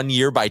like 1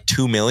 year by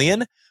 $2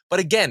 million. But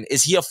again,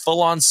 is he a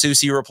full-on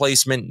Soucy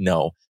replacement?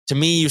 No. To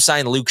me, you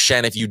sign Luke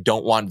Schenn if you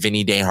don't want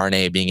Vinny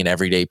Desharnais being an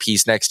everyday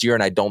piece next year,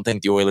 and I don't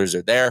think the Oilers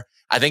are there.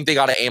 I think they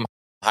got to aim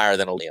higher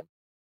than a Liam.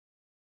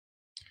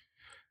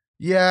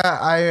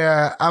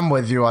 Yeah, I'm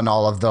with you on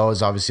all of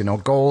those. Obviously, no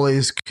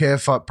goalies.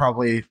 Kerfoot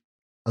probably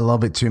a little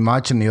bit too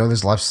much, and the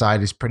other's left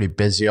side is pretty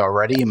busy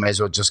already. You may as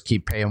well just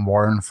keep paying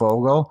Warren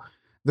Fogle.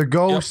 The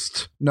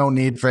Ghost, no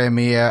need for him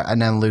here.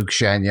 And then Luke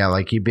Schenn, yeah,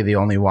 like he'd be the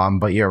only one.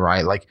 But you're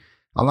right. Like,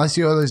 unless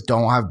the others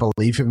don't have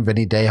belief in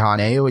Vinny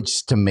Desharnais,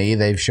 which to me,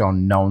 they've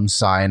shown no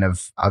sign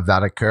of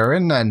that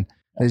occurring, then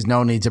there's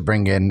no need to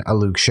bring in a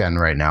Luke Schenn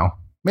right now.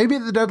 Maybe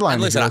at the deadline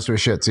he goes to a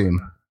shit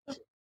team.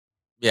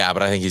 Yeah,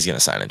 but I think he's going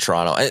to sign in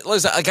Toronto.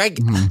 Listen,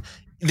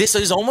 this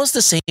is almost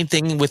the same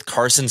thing with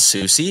Carson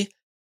Soucy.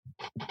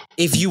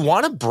 If you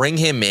want to bring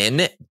him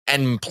in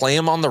and play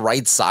him on the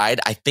right side,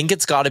 I think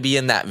it's got to be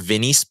in that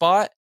Vinny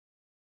spot.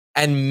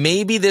 And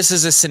maybe this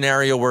is a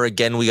scenario where,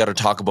 again, we got to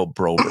talk about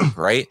Broberg,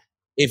 right?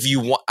 If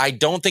you want, I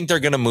don't think they're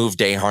going to move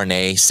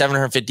Desharnais.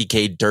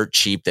 $750K, dirt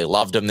cheap. They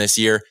loved him this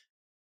year.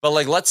 But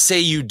like, let's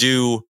say you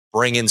do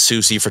bring in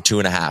Soucy for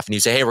 2.5 and you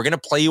say, hey, we're going to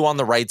play you on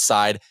the right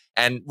side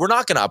and we're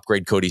not going to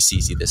upgrade Cody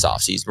Ceci this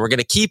offseason. We're going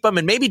to keep him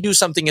and maybe do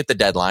something at the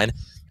deadline.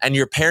 And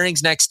your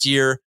pairings next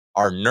year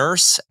are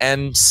Nurse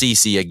and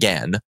Ceci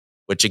again,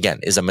 which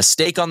again is a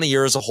mistake on the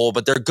year as a whole,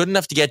 but they're good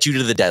enough to get you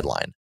to the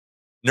deadline.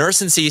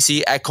 Nurse and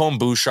Ceci, Ekholm,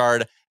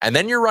 Bouchard, and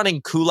then you're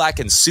running Kulak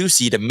and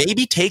Soucy to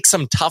maybe take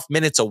some tough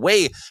minutes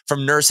away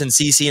from Nurse and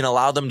Ceci and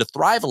allow them to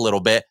thrive a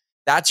little bit.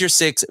 That's your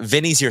 6.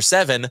 Vinny's your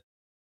 7.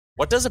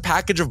 What does a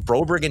package of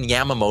Broberg and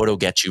Yamamoto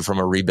get you from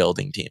a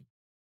rebuilding team?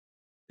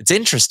 It's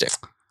interesting.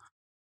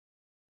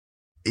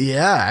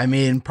 Yeah, I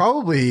mean,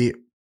 probably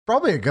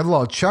a good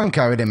little chunk,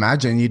 I would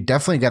imagine. You'd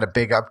definitely get a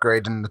big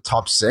upgrade in the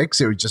top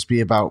 6. It would just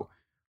be about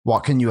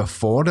what can you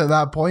afford at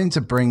that point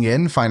to bring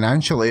in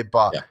financially.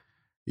 But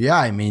yeah,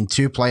 I mean,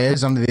 2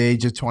 players under the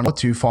age of 20,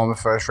 2 former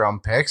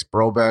first-round picks.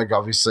 Broberg,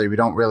 obviously, we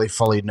don't really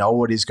fully know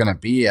what he's going to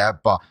be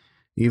yet, but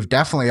you've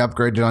definitely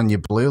upgraded on your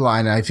blue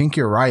line. And I think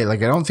you're right.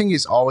 Like, I don't think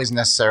it's always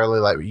necessarily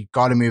like you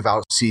got to move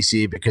out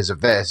CC because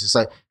of this. It's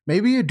like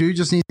maybe you do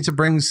just need to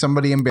bring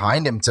somebody in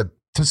behind him to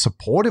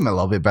support him a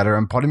little bit better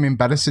and put him in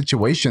better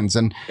situations.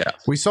 And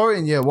we saw it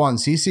in year 1.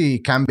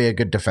 CC can be a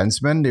good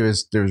defenseman. There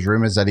was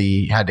rumors that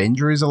he had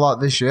injuries a lot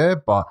this year,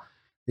 but at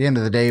the end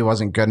of the day, he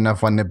wasn't good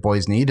enough when the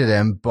boys needed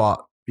him.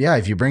 But yeah,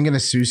 if you bring in a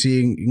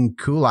Soucy and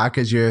Kulak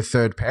as your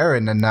third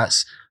pairing, then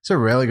that's a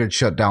really good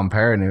shutdown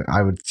pairing,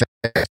 I would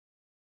think, at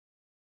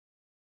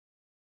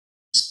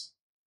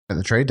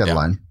the trade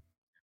deadline.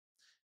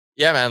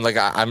 Yeah, man. Like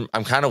I'm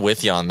kind of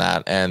with you on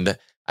that. And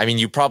I mean,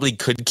 you probably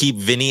could keep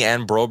Vinny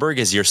and Broberg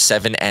as your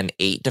 7 and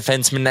 8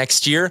 defensemen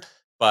next year,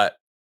 but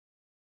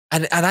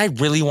and I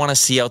really want to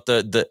see out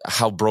the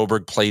how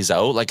Broberg plays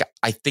out. Like,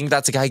 I think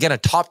that's a guy, again, a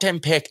top 10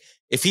 pick.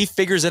 If he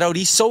figures it out,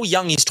 he's so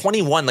young. He's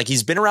 21. Like,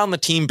 he's been around the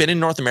team, been in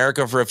North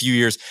America for a few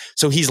years,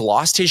 so he's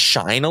lost his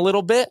shine a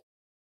little bit.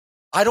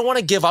 I don't want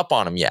to give up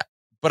on him yet,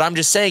 but I'm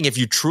just saying, if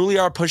you truly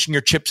are pushing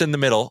your chips in the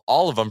middle,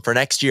 all of them for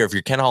next year, if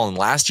you're Ken Holland,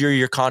 last year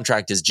your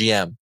contract is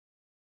GM,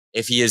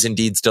 if he is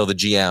indeed still the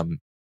GM,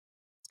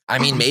 I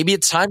mean, maybe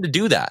it's time to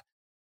do that.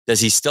 Does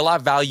he still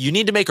have value? You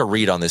need to make a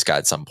read on this guy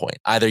at some point.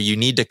 Either you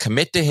need to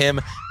commit to him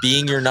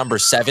being your number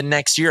 7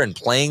 next year and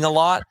playing a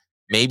lot,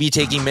 maybe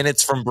taking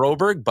minutes from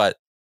Broberg, but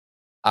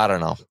I don't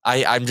know.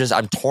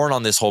 I'm torn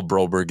on this whole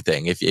Broberg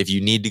thing. If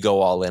you need to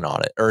go all in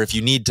on it, or if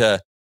you need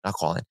to not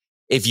call in,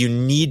 if you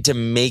need to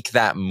make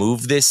that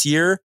move this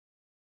year,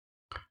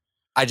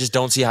 I just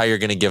don't see how you're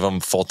going to give him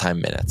full-time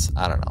minutes.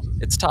 I don't know.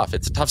 It's tough.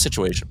 It's a tough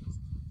situation.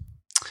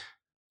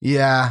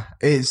 Yeah,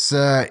 it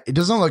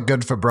doesn't look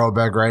good for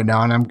Broberg right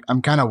now, and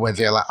I'm kind of with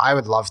you. Like, I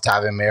would love to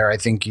have him here. I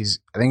think he's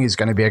going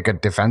to be a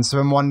good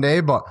defenseman one day,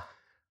 but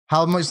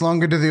how much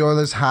longer do the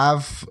Oilers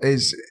have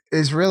is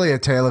really a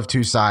tale of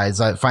two sides.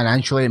 Like,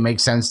 financially, it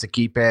makes sense to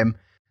keep him.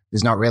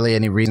 there's not really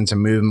any reason to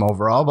move him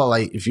overall. But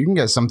like, if you can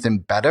get something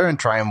better and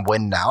try and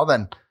win now,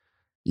 then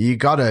you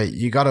gotta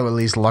at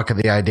least look at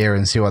the idea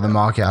and see what the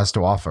market has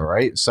to offer,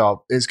 right?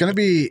 So it's going to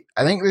be,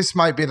 I think this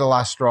might be the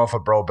last straw for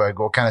Broberg.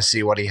 We'll kind of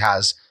see what he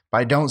has, but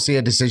I don't see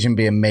a decision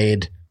being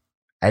made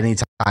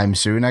anytime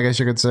soon, I guess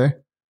you could say.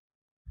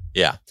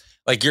 Yeah.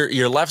 Like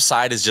your left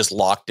side is just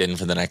locked in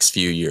for the next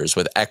few years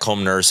with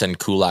Ekholm, Nurse, and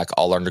Kulak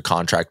all under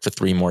contract for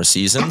 3 more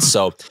seasons.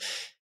 So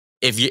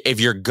if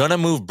you're gonna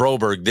move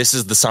Broberg, this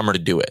is the summer to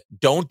do it.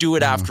 Don't do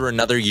it after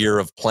another year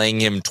of playing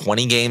him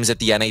 20 games at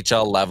the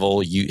NHL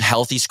level, you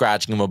healthy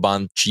scratching him a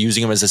bunch,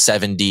 using him as a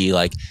 7D.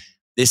 Like,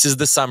 this is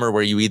the summer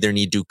where you either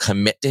need to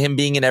commit to him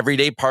being an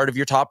everyday part of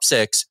your top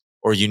 6,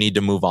 or you need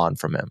to move on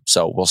from him.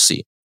 So we'll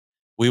see.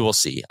 We will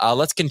see.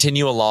 Let's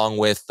continue along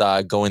with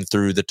going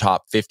through the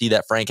top 50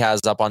 that Frank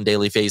has up on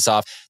Daily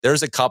Faceoff.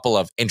 There's a couple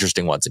of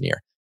interesting ones in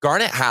here.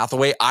 Garnet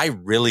Hathaway, I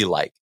really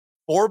like.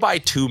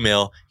 4x2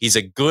 mil. He's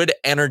a good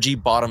energy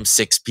bottom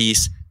 6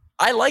 piece.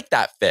 I like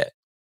that fit.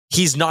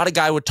 He's not a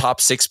guy with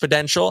top 6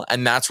 potential,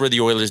 and that's where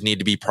the Oilers need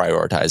to be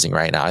prioritizing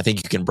right now. I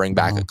think you can bring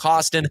back a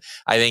Kostin.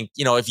 I think,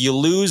 if you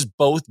lose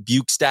both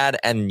Bukestad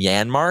and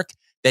Janmark,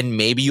 then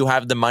maybe you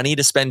have the money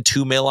to spend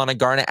 2 mil on a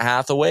Garnet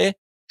Hathaway.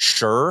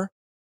 Sure.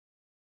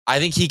 I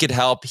think he could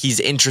help. He's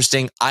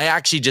interesting. I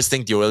actually just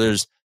think the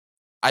Oilers,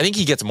 I think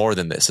he gets more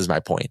than this, is my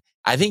point.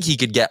 I think he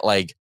could get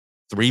like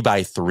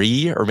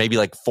 3x3 or maybe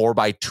like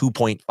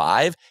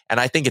 4x2.5. And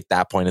I think at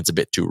that point, it's a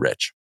bit too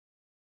rich.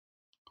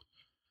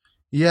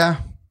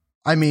 Yeah.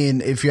 I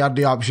mean, if you had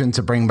the option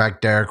to bring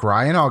back Derek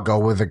Ryan, I'll go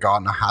with a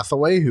Garnet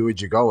Hathaway. Who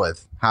would you go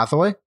with?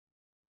 Hathaway?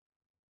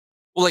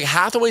 Well, like,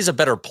 Hathaway's a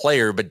better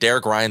player, but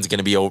Derek Ryan's going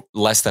to be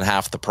less than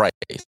half the price.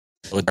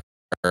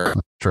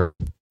 True.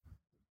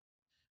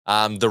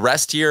 The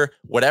rest here,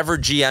 whatever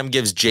GM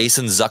gives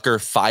Jason Zucker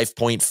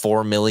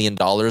 $5.4 million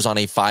on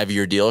a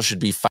 5-year deal should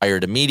be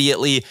fired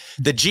immediately.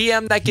 The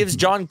GM that gives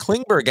John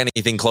Klingberg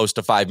anything close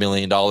to $5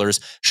 million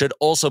should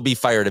also be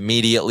fired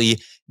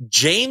immediately.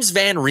 James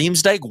Van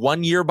Riemsdyk,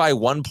 1 year by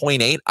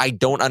 1.8. I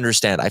don't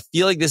understand. I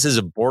feel like this is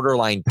a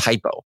borderline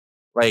typo.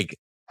 Like,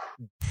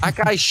 that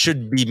guy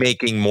should be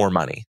making more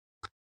money.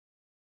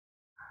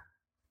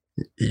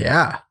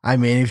 Yeah. I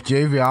mean, if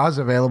JVR is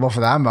available for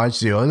that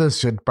much, the others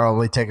should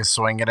probably take a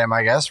swing at him,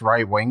 I guess.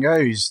 Right winger,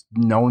 who's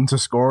known to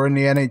score in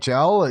the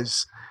NHL.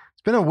 It's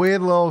been a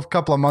weird little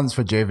couple of months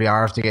for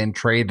JVR after getting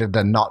traded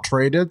and not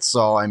traded.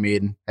 So, I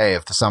mean, hey,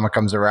 if the summer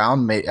comes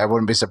around, I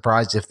wouldn't be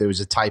surprised if there was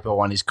a typo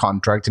on his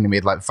contract and he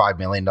made like $5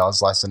 million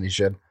less than he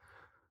should.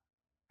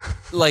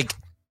 Like,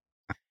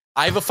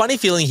 I have a funny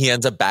feeling he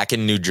ends up back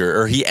in New Jersey,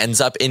 or he ends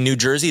up in New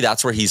Jersey.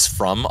 That's where he's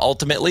from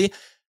ultimately.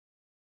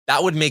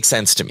 That would make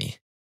sense to me.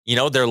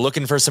 They're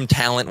looking for some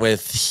talent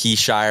with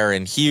Heeshire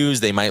and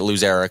Hughes. They might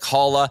lose Eric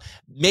Holla.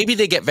 Maybe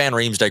they get Van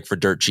Riemsdyk for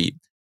dirt cheap.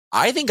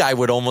 I think I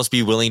would almost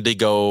be willing to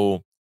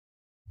go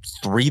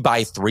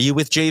 3x3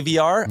 with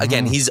JVR.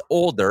 Again, he's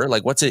older.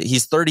 Like, what's it?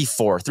 He's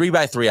 34.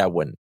 3x3, I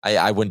wouldn't.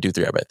 I wouldn't do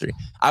 3x3.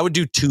 I would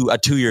do a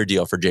 2-year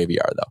deal for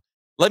JVR, though.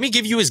 Let me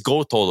give you his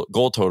goal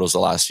totals the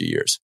last few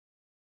years.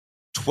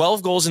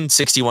 12 goals in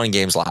 61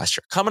 games last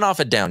year. Coming off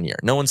a down year.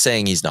 No one's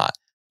saying he's not.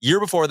 Year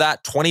before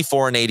that,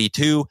 24 and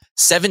 82,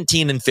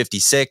 17 and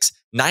 56,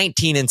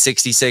 19 and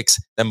 66.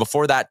 Then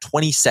before that,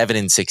 27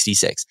 and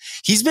 66.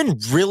 He's been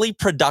really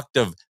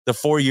productive the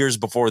 4 years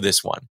before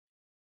this one.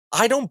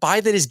 I don't buy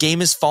that his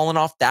game has fallen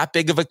off that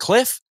big of a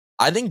cliff.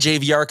 I think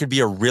JVR could be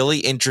a really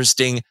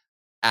interesting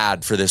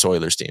add for this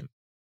Oilers team.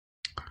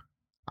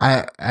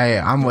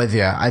 I'm with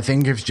you. I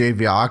think if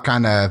JVR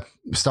kind of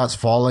starts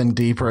falling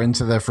deeper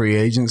into the free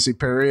agency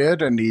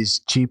period and he's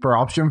cheaper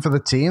option for the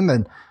team,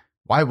 then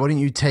why wouldn't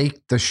you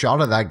take the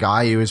shot at that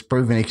guy who has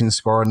proven he can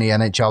score in the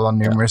NHL on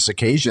numerous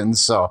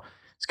occasions? So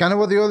it's kind of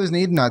what the Oilers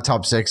need in that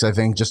top 6, I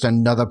think. Just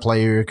another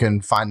player who can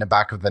find the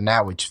back of the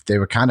net, which they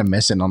were kind of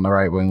missing on the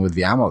right wing with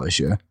Yamo this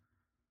year.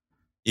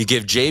 You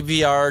give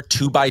JVR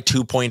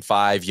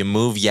 2x2.5, you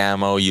move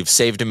Yamo, you've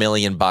saved $1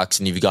 million,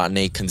 and you've gotten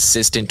a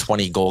consistent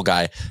 20-goal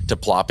guy to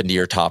plop into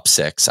your top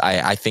 6.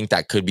 I think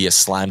that could be a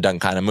slam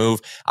dunk kind of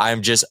move.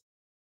 I'm just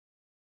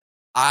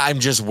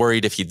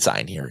worried if he'd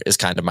sign here is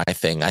kind of my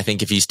thing. I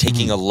think if he's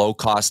taking a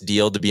low-cost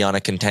deal to be on a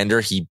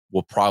contender, he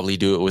will probably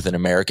do it with an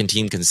American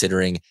team,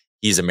 considering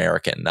he's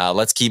American.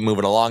 Let's keep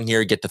moving along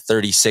here, get to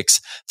 36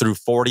 through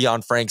 40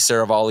 on Frank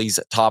Saravalli's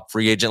top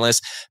free agent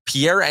list.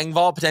 Pierre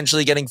Engvall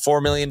potentially getting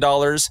 $4 million.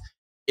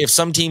 If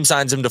some team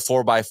signs him to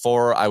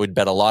 4x4, I would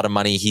bet a lot of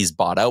money he's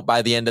bought out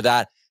by the end of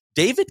that.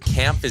 David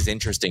Kampf is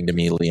interesting to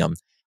me, Liam.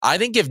 I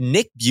think if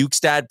Nick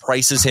Bukestad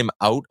prices him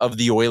out of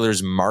the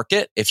Oilers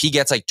market, if he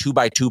gets like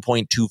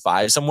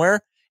 2x2.25 somewhere,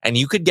 and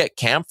you could get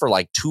Kampf for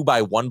like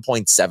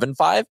 2x1.75,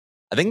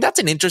 I think that's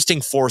an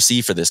interesting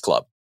 4C for this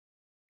club.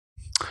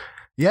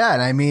 Yeah,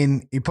 and I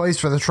mean, he plays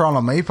for the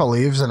Toronto Maple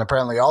Leafs, and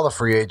apparently all the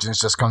free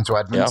agents just come to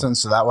Edmonton,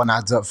 so that one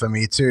adds up for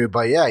me too.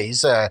 But yeah,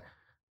 he's a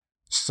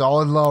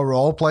solid little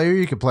role player.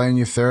 You could play in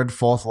your 3rd,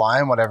 4th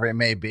line, whatever it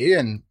may be,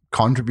 and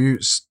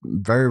contributes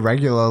very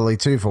regularly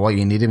too for what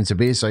you need him to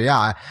be. So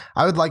yeah,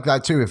 I would like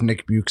that too if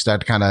Nick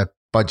Bukestad kind of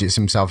budgets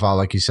himself out,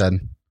 like you said.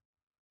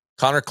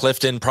 Connor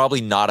Clifton, probably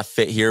not a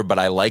fit here, but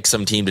I like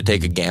some team to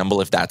take a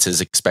gamble if that's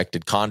his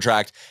expected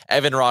contract.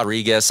 Evan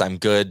Rodriguez, I'm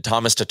good.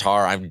 Thomas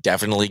Tatar, I'm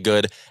definitely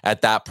good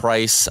at that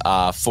price.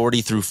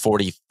 40 through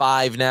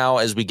 45 now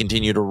as we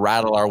continue to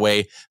rattle our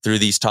way through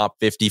these top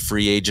 50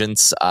 free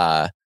agents.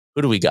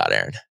 Who do we got,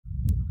 Aaron?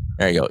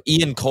 There you go.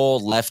 Ian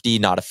Cole, lefty,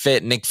 not a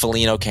fit. Nick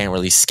Foligno can't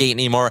really skate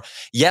anymore.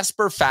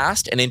 Jesper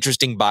Fast, an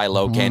interesting buy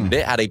low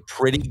candidate, had a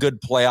pretty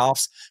good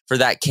playoffs for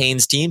that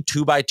Canes team.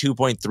 2 by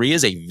 2.3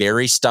 is a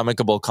very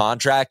stomachable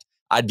contract.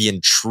 I'd be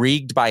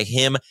intrigued by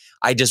him.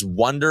 I just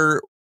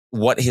wonder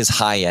what his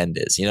high end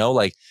is.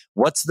 Like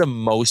what's the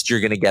most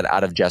you're going to get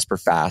out of Jesper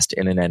Fast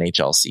in an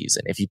NHL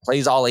season? If he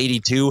plays all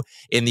 82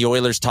 in the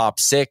Oilers top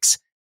 6,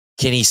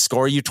 can he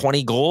score you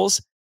 20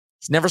 goals?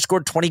 He's never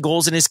scored 20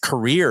 goals in his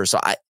career. So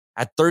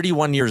at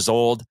 31 years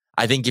old,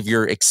 I think if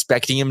you're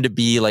expecting him to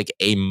be like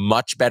a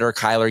much better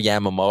Tyler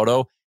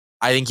Yamamoto,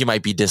 I think you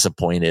might be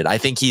disappointed. I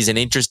think he's an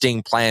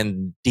interesting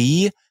plan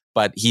D,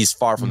 but he's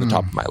far from the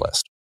top of my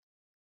list.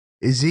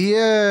 Is he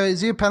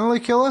a penalty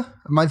killer?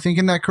 Am I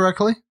thinking that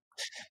correctly?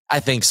 I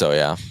think so,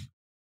 yeah.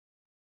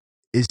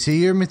 Is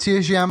he your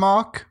Matthias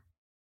Janmark?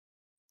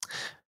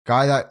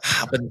 Guy that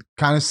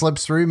kind of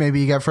slips through, maybe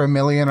you get for $1.5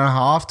 million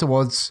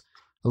towards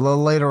a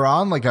little later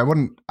on. Like I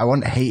wouldn't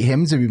hate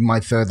him to be my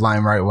third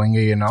line right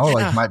winger,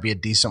 like might be a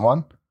decent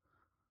one.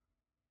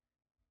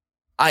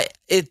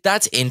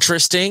 That's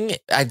interesting.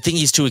 I think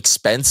he's too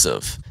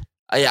expensive.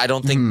 I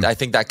don't think I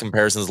think that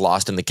comparison is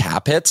lost in the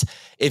cap hits.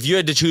 If you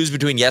had to choose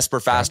between Jesper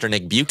Fast or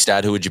Nick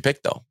Bjugstad, who would you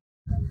pick though?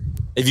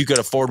 If you could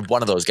afford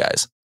one of those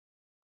guys.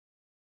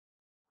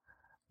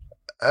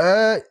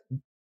 Do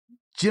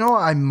you know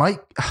what?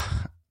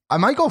 I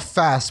might go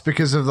Fast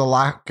because of the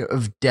lack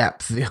of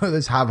depth the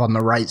others have on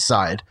the right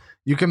side.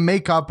 You can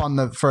make up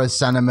for a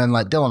centerman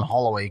like Dylan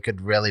Holloway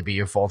could really be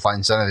your fourth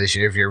line center this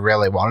year if you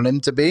really wanted him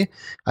to be.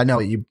 I know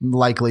you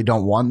likely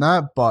don't want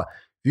that, but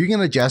if you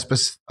can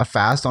adjust a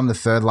Fast on the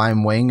third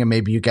line wing and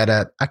maybe you get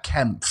a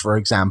Kemp, for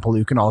example,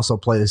 who can also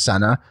play the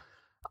center,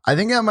 I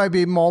think that might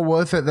be more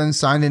worth it than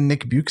signing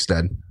Nick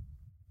Bjugstad.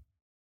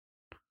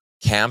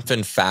 Kemp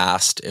and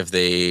Fast, if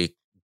they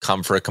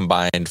come for a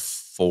combined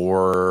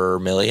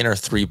 $4 million or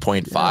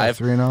 3.5.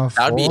 3.5.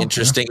 That would be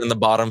interesting in the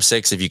bottom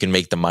 6 if you can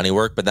make the money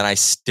work. But then I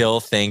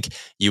still think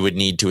you would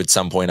need to at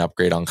some point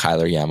upgrade on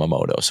Tyler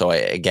Yamamoto. So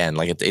again,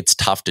 like it's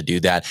tough to do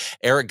that.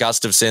 Eric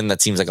Gustafsson,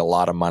 that seems like a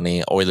lot of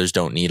money. Oilers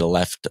don't need a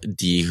left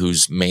D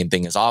whose main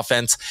thing is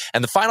offense.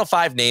 And the final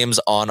 5 names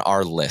on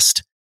our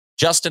list: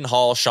 Justin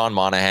Hall, Sean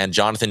Monahan,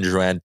 Jonathan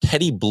Drouin,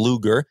 Teddy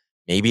Bluger,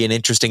 maybe an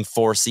interesting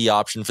 4C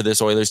option for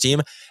this Oilers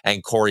team,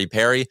 and Corey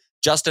Perry.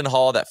 Justin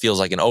Hall, that feels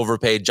like an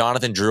overpay.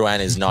 Jonathan Drouin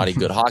is not a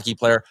good hockey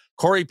player.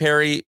 Corey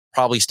Perry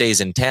probably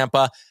stays in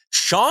Tampa.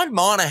 Sean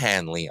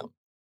Monahan, Liam.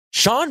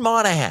 Sean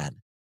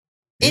Monahan.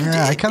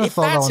 Yeah, I kind of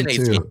thought that one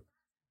too.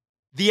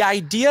 The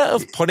idea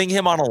of putting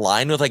him on a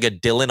line with like a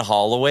Dylan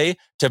Holloway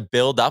to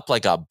build up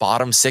like a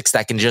bottom 6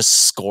 that can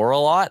just score a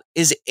lot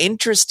is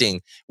interesting.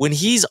 When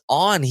he's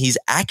on, he's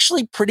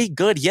actually pretty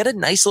good. He had a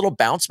nice little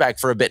bounce back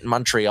for a bit in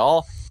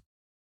Montreal.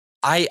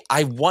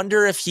 I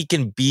wonder if he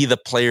can be the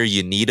player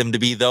you need him to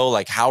be, though.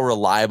 Like, how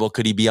reliable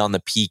could he be on the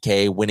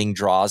PK, winning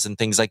draws and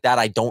things like that?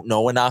 I don't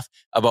know enough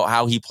about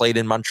how he played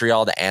in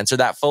Montreal to answer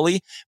that fully.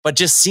 But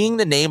just seeing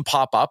the name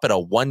pop up at a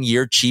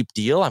 1-year cheap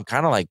deal, I'm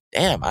kind of like,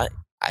 damn,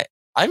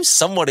 I'm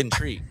somewhat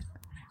intrigued.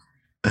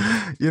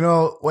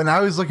 When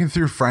I was looking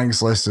through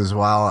Frank's list as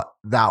well,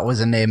 that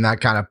was a name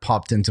that kind of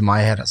popped into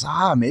my head. I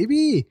was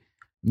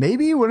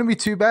maybe it wouldn't be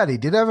too bad. He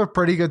did have a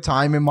pretty good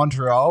time in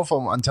Montreal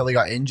until he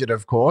got injured,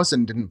 of course,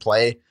 and didn't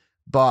play.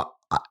 But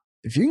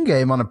if you can get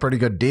him on a pretty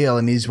good deal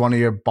and he's one of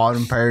your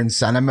bottom pairing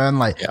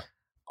centermen,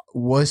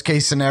 worst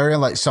case scenario,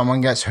 like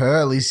someone gets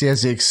hurt, at least he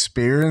has the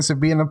experience of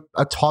being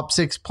a top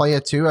 6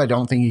 player too. I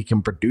don't think he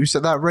can produce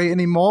at that rate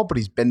anymore, but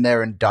he's been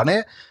there and done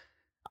it.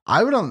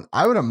 I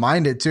wouldn't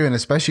mind it too, and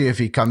especially if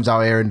he comes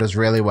out here and does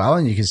really well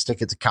and you can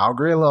stick it to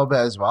Calgary a little bit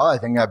as well. I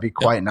think that'd be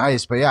quite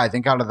nice. But yeah, I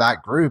think out of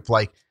that group,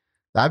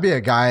 that'd be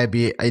a guy I'd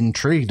be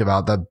intrigued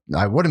about.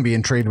 I wouldn't be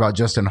intrigued about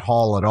Justin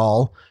Hall at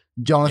all.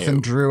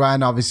 Jonathan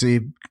Drouin, obviously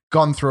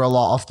gone through a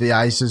lot off the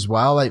ice as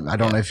well. I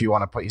don't know if you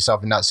want to put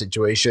yourself in that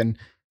situation.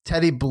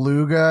 Teddy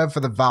Bluger, for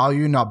the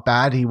value, not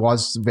bad. He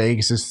was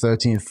Vegas'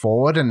 13th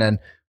forward. And then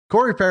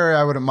Corey Perry,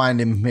 I wouldn't mind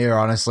him here,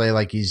 honestly.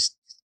 He's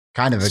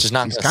kind of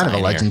a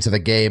legend to the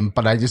game,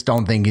 but I just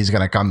don't think he's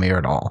going to come here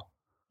at all.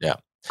 Yeah.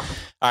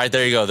 All right,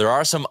 there you go. There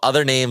are some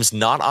other names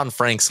not on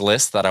Frank's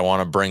list that I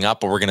want to bring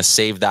up, but we're going to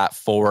save that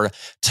for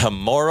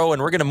tomorrow,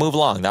 and we're going to move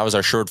along. That was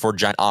our Sherwood Ford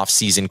Giant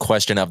off-season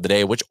question of the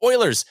day. Which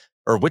players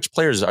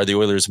are the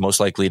Oilers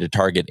most likely to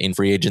target in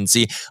free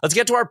agency? Let's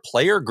get to our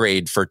player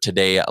grade for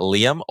today,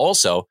 Liam.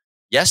 Also,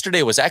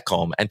 yesterday was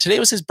Ekholm, and today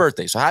was his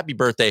birthday, so happy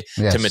birthday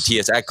to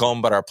Matthias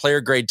Ekholm. But our player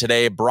grade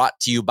today, brought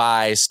to you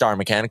by Star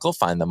Mechanical,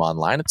 find them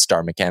online at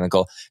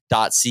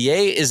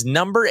starmechanical.ca, is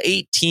number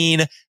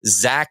 18,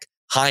 Zach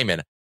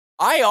Hyman.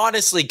 I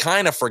honestly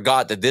kind of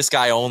forgot that this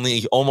guy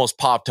only almost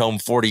popped home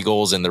 40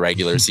 goals in the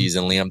regular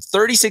season, Liam.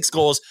 36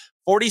 goals,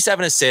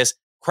 47 assists,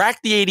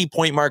 cracked the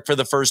 80-point mark for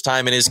the first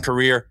time in his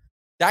career.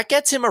 That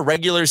gets him a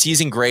regular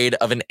season grade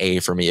of an A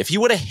for me. If he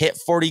would have hit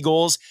 40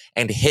 goals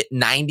and hit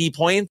 90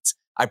 points,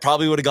 I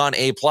probably would have gone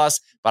A+,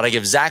 but I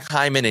give Zach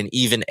Hyman an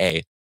even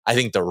A. I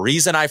think the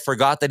reason I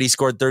forgot that he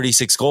scored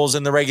 36 goals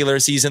in the regular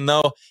season,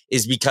 though,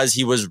 is because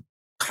he was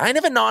kind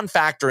of a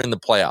non-factor in the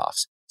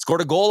playoffs. Scored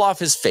a goal off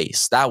his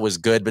face. That was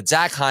good, but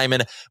Zach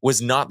Hyman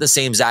was not the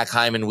same Zach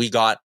Hyman we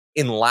got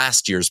in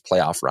last year's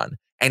playoff run.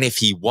 And if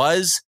he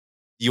was,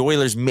 the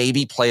Oilers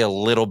maybe play a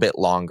little bit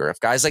longer.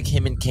 If guys like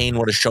him and Kane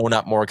would have shown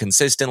up more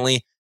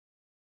consistently,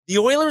 the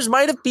Oilers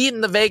might have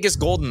beaten the Vegas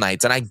Golden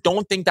Knights, and I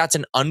don't think that's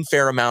an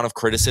unfair amount of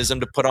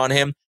criticism to put on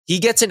him. He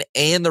gets an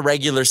A in the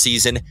regular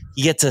season.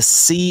 He gets a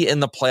C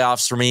in the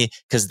playoffs for me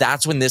because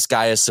that's when this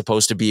guy is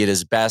supposed to be at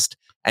his best,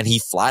 and he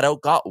flat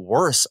out got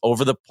worse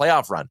over the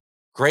playoff run.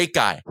 Great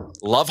guy.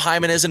 Love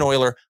Hyman as an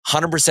Oiler.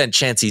 100%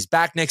 chance he's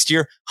back next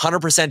year.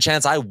 100%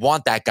 chance I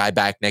want that guy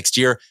back next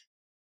year.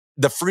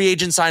 The free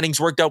agent signings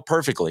worked out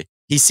perfectly.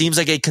 He seems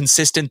like a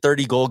consistent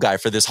 30-goal guy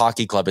for this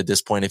hockey club at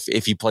this point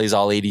if he plays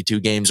all 82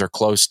 games or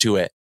close to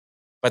it.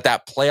 But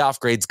that playoff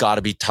grade's got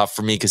to be tough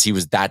for me because he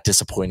was that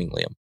disappointing,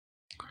 Liam.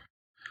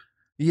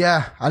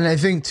 Yeah, and I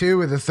think too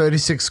with the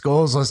 36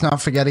 goals, let's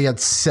not forget he had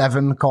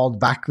 7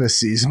 called back this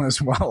season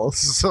as well.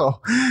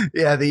 So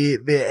yeah, the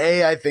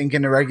A I think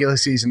in the regular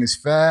season is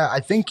fair. I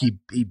think he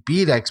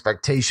beat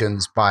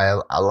expectations by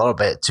a little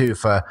bit too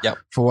for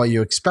what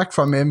you expect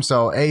from him.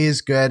 So A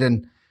is good,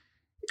 and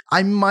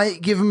I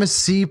might give him a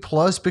C+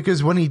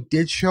 because when he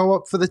did show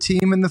up for the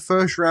team in the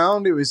first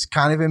round, it was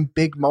kind of in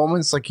big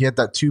moments. Like he had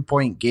that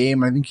 2-point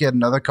game. I think he had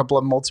another couple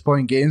of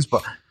multi-point games,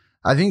 but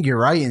I think you're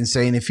right in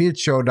saying if he had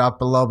showed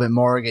up a little bit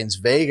more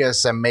against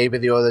Vegas, then maybe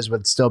the others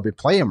would still be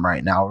playing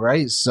right now,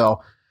 right?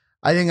 So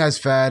I think that's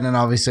fair, and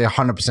obviously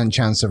 100%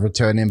 chance of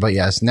returning. But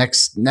yes,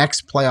 next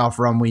playoff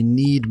run, we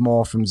need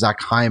more from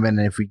Zach Hyman,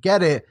 and if we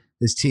get it,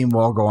 this team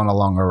will go on a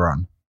longer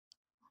run.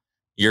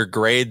 Your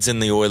grades in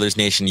the Oilers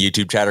Nation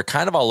YouTube chat are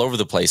kind of all over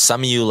the place.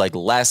 Some of you, like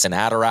Les and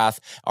Adarath,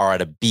 are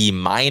at a B-.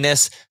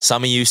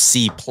 Some of you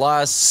C+.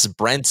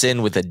 Brent's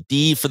in with a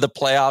D for the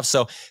playoffs.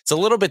 So it's a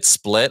little bit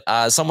split.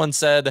 Someone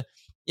said,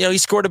 he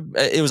scored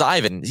it was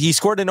Ivan. He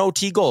scored an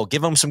OT goal.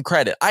 Give him some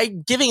credit.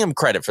 I'm giving him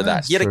credit for that.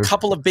 That's he had true. a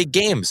couple of big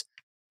games,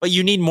 but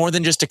you need more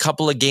than just a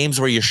couple of games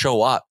where you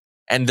show up.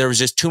 And there was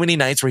just too many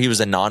nights where he was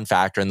a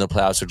non-factor in the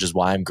playoffs, which is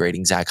why I'm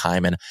grading Zach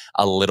Hyman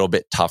a little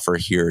bit tougher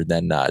here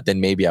than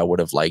maybe I would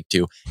have liked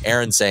to.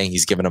 Aaron's saying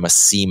he's given him a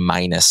C-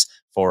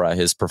 for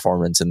his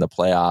performance in the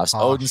playoffs.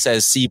 Odin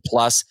says C+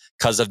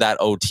 because of that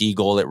OT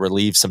goal. It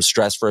relieved some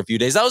stress for a few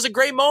days. That was a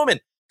great moment.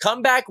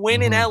 Comeback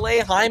win in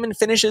LA. Hyman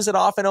finishes it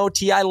off in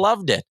OT. I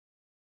loved it.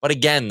 But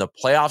again, the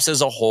playoffs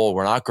as a whole,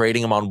 we're not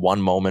grading him on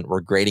one moment.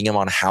 We're grading him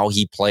on how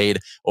he played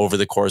over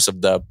the course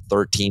of the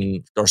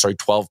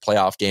 12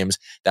 playoff games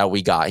that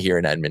we got here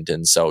in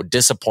Edmonton. So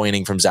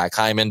disappointing from Zach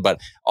Hyman, but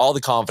all the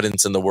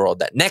confidence in the world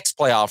that next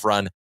playoff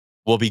run,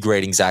 we'll be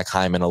grading Zach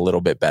Hyman a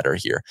little bit better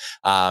here.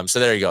 So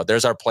there you go.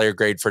 There's our player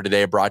grade for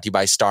today, brought to you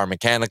by Star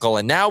Mechanical.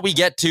 And now we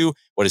get to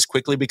what is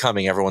quickly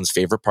becoming everyone's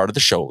favorite part of the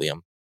show,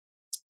 Liam.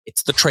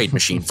 It's the trade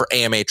machine for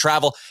AMA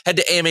Travel. Head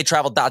to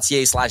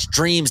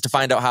amatravel.ca/dreams to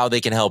find out how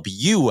they can help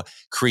you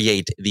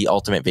create the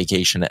ultimate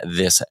vacation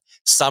this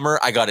summer.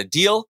 I got a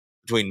deal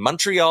between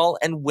Montreal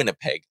and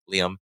Winnipeg,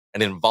 Liam,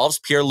 and it involves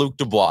Pierre-Luc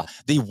Dubois,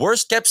 the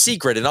worst kept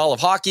secret in all of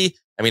hockey.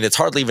 I mean, it's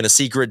hardly even a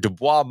secret.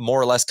 Dubois more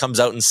or less comes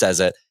out and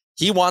says it.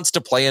 He wants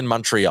to play in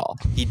Montreal.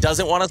 He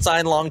doesn't want to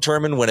sign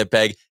long-term in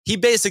Winnipeg. He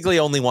basically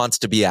only wants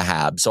to be a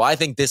Hab. So I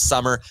think this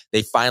summer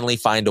they finally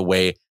find a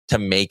way to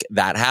make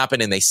that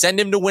happen. And they send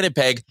him to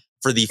Winnipeg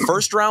for the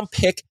first round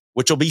pick,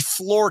 which will be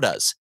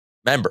Florida's.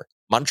 Remember,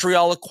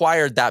 Montreal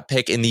acquired that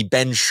pick in the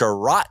Ben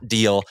Sherratt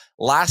deal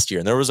last year.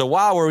 And there was a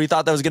while where we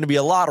thought that was going to be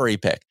a lottery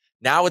pick.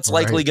 Now it's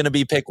likely going to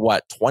be pick,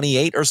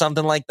 28 or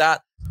something like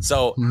that.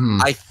 So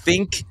I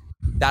think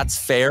that's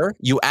fair.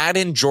 You add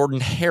in Jordan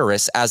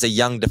Harris as a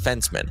young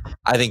defenseman.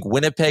 I think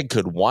Winnipeg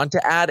could want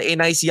to add a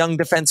nice young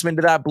defenseman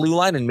to that blue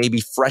line and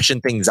maybe freshen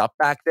things up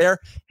back there.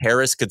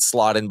 Harris could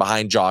slot in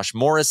behind Josh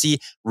Morrissey,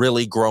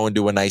 really grow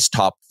into a nice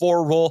top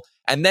 4 role.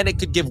 And then it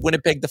could give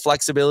Winnipeg the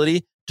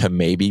flexibility to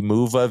maybe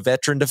move a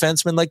veteran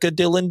defenseman like a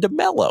Dylan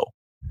DeMello.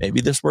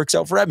 Maybe this works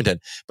out for Edmonton.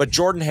 But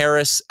Jordan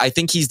Harris, I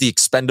think he's the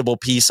expendable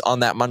piece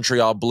on that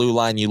Montreal blue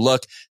line. You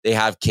look, they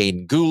have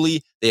Caden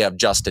Gooley, they have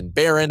Justin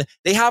Barron.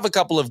 They have a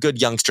couple of good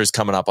youngsters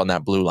coming up on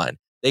that blue line.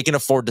 They can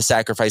afford to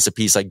sacrifice a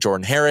piece like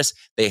Jordan Harris.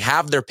 They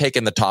have their pick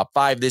in the top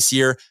 5 this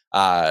year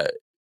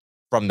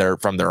from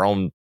their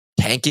own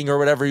tanking or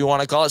whatever you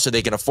want to call it, so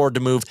they can afford to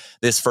move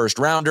this first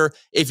rounder.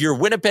 If you're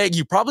Winnipeg,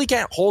 you probably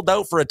can't hold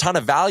out for a ton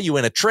of value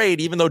in a trade,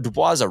 even though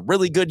Dubois is a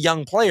really good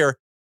young player.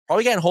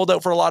 Probably can't hold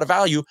out for a lot of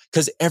value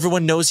because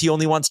everyone knows he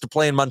only wants to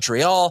play in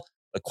Montreal.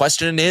 The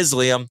question is,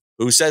 Liam,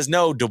 who says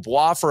no?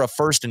 Dubois for a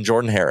first and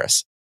Jordan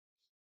Harris.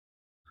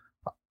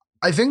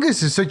 I think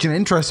this is such an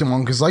interesting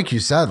one because, like you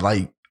said,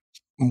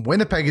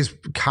 Winnipeg is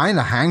kind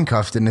of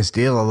handcuffed in this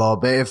deal a little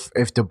bit.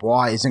 If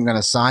Dubois isn't going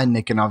to sign,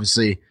 they can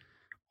obviously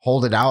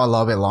hold it out a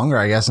little bit longer,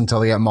 I guess, until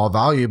they get more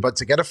value. But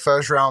to get a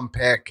first round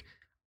pick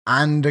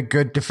and a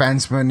good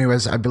defenseman who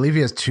has, I believe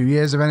he has 2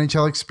 years of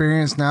NHL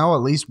experience now,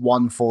 at least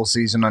one full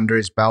season under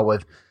his belt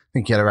with, I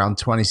think he had around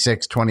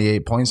 26,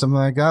 28 points, something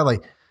like that.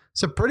 Like,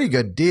 it's a pretty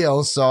good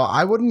deal. So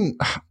I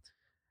wouldn't,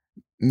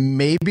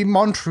 maybe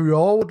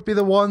Montreal would be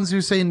the ones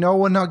who say, no,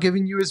 we're not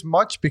giving you as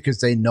much because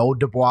they know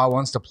Dubois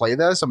wants to play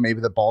there. So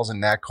maybe the ball's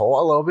in their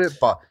court a little bit.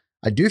 But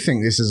I do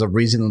think this is a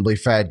reasonably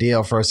fair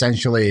deal for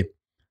essentially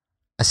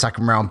a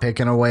second round pick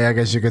in a way, I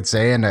guess you could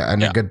say, and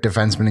a good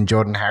defenseman in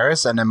Jordan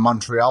Harris. And then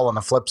Montreal on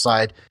the flip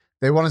side,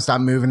 they want to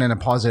start moving in a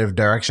positive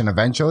direction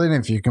eventually. And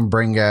if you can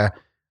bring a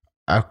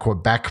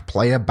Quebec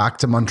player back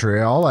to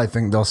Montreal, I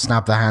think they'll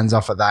snap their hands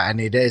off of that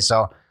any day.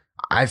 So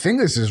I think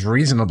this is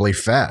reasonably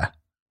fair.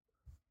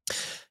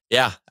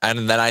 Yeah.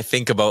 And then I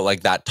think about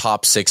like that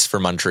top 6 for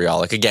Montreal.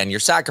 Like, again, you're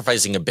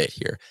sacrificing a bit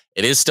here.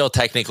 It is still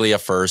technically a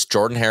first.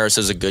 Jordan Harris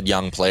is a good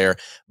young player,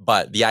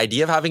 but the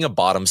idea of having a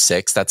bottom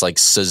 6 that's like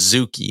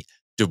Suzuki,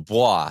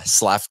 Dubois,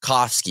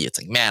 Slavkovsky, it's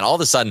like, man, all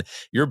of a sudden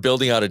you're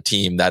building out a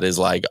team that is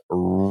like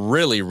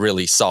really,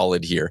 really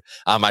solid here.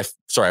 I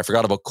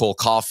forgot about Cole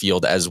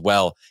Caulfield as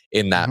well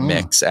in that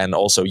mix. And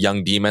also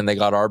young D-man, they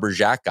got Arbor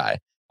Xhekaj.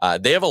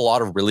 They have a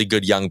lot of really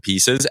good young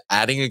pieces.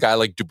 Adding a guy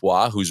like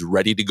Dubois, who's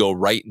ready to go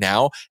right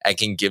now and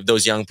can give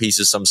those young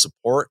pieces some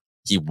support.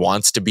 He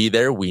wants to be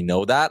there. We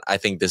know that. I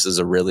think this is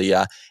a really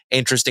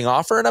interesting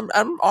offer. And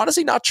I'm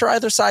honestly not sure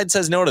either side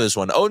says no to this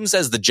one. Odin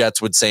says the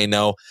Jets would say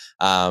no.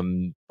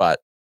 But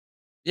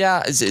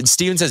yeah,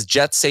 Steven says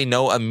Jets say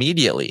no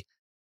immediately.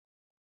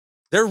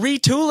 They're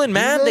retooling,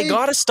 man. They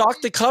got to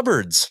stock the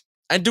cupboards.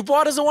 And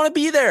Dubois doesn't want to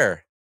be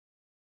there.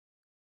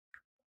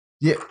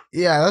 Yeah,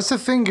 that's the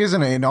thing,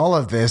 isn't it? In all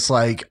of this,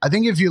 like, I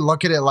think if you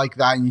look at it like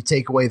that and you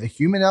take away the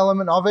human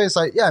element of it, it's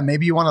like, yeah,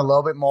 maybe you want a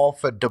little bit more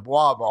for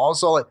Dubois, but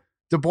also like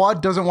Dubois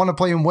doesn't want to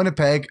play in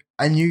Winnipeg,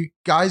 and you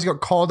guys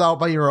got called out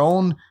by your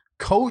own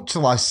coach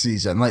last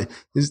season. Like,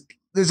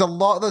 there's a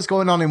lot that's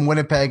going on in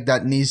Winnipeg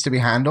that needs to be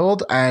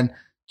handled, and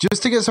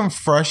just to get some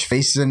fresh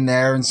faces in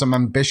there and some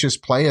ambitious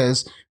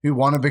players who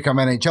want to become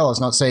NHL.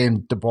 It's not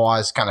saying Dubois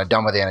is kind of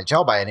done with the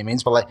NHL by any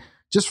means, but like,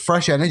 just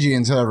fresh energy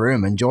into the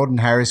room, and Jordan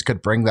Harris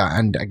could bring that.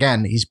 And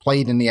again, he's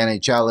played in the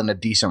NHL in a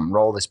decent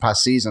role this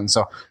past season,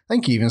 so I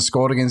think he even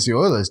scored against the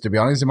Oilers. To be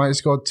honest, he might have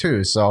scored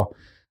 2. So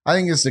I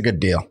think it's a good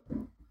deal.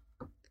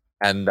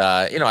 And,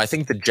 I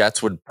think the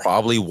Jets would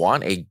probably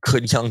want a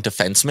good young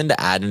defenseman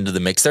to add into the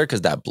mix there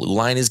because that blue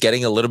line is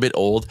getting a little bit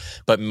old.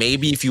 But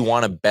maybe if you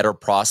want a better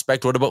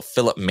prospect, what about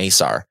Philip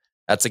Mesar?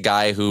 That's a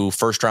guy who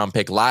first round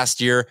pick last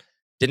year,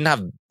 didn't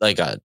have like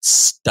a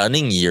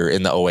stunning year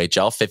in the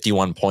OHL.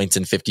 51 points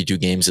in 52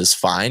 games is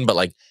fine, but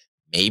like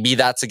maybe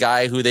that's a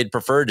guy who they'd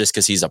prefer just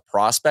because he's a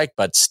prospect.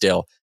 But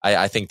still,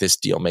 I think this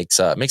deal makes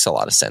a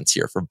lot of sense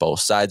here for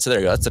both sides. So there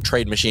you go. That's a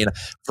trade machine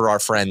for our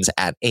friends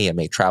at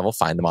AMA Travel.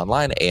 Find them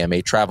online,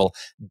 amatravel.ca.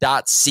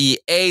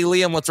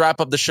 Liam, let's wrap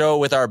up the show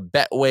with our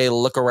Betway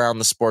look around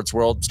the sports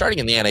world. Starting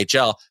in the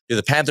NHL, do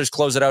the Panthers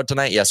close it out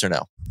tonight? Yes or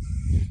no?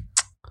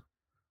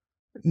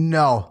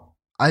 No.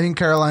 I think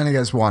Carolina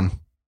gets 1.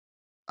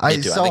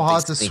 It's so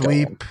hard to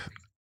sweep,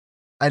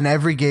 and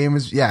every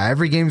game's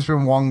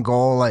been 1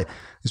 goal. Like,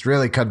 this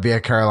really could be a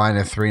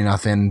Carolina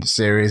 3-0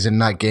 series. In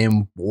that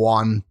game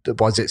 1,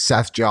 was it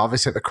Seth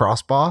Jarvis hit the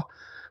crossbar?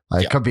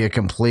 It could be a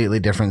completely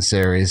different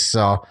series.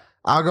 So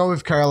I'll go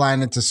with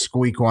Carolina to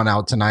squeak 1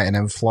 out tonight, and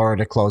then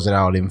Florida close it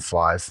out in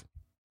 5.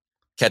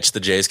 Catch the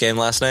Jays game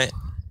last night?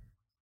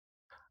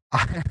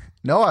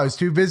 No, I was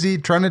too busy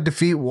trying to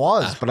defeat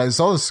but I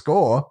saw the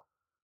score.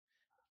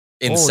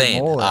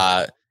 Insane.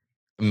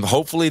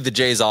 Hopefully the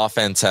Jays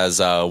offense has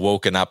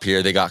woken up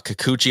here. They got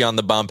Kikuchi on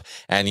the bump,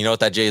 and you know what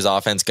that Jays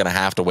offense going to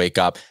have to wake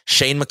up.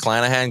 Shane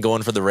McClanahan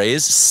going for the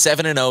Rays,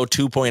 7-0,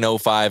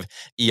 2.05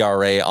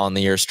 ERA on the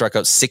year, struck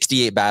out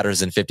 68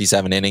 batters in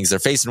 57 innings. They're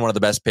facing one of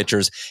the best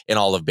pitchers in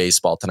all of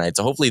baseball tonight.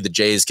 So hopefully the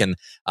Jays can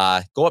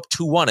go up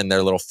 2-1 in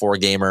their little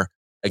 4-gamer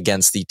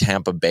against the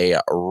Tampa Bay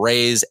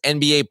Rays.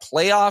 NBA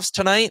playoffs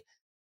tonight.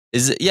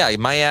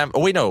 Miami. Oh,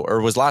 wait, no, or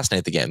was last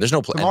night the game? There's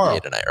no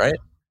NBA tonight, right?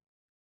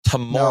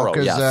 Tomorrow,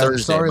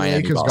 Thursday,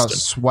 Miami, Lakers Boston. got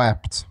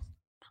swept.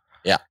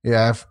 Yeah.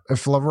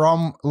 If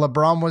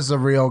LeBron was the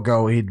real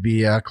GOAT, he'd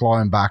be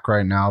clawing back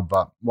right now,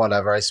 but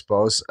whatever, I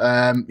suppose.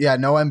 No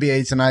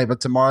NBA tonight, but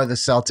tomorrow the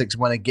Celtics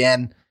win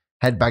again,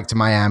 head back to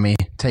Miami,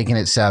 taking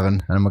it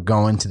 7, and I'm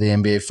going to the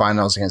NBA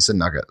Finals against the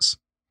Nuggets.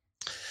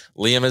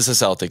 Liam is a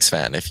Celtics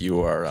fan. If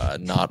you are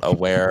not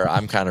aware,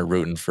 I'm kind of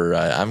rooting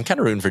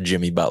for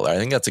Jimmy Butler. I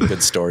think that's a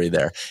good story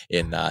there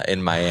in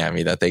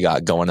Miami that they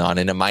got going on.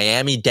 And a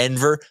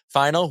Miami-Denver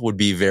final would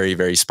be very,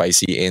 very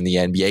spicy in the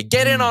NBA.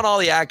 Get in on all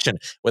the action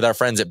with our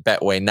friends at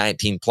Betway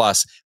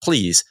 19+.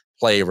 Please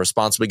play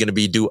responsibly. Going to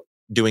be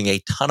doing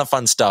a ton of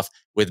fun stuff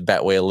with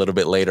Betway a little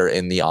bit later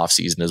in the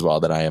offseason as well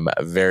that I am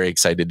very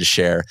excited to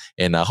share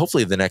in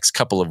hopefully the next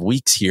couple of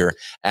weeks here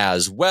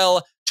as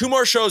well. 2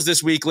 more shows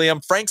this week,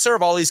 Liam. Frank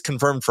Saravalli's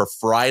confirmed for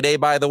Friday,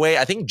 by the way.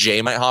 I think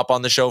Jay might hop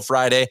on the show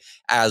Friday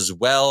as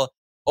well.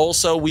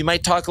 Also, we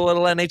might talk a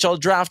little NHL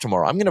draft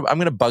tomorrow. I'm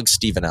gonna bug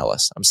Stephen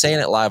Ellis. I'm saying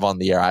it live on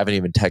the air. I haven't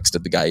even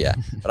texted the guy yet,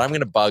 but I'm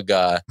gonna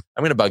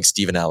bug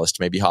Stephen Ellis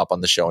to maybe hop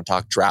on the show and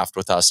talk draft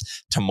with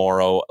us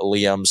tomorrow,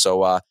 Liam.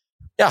 So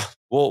yeah,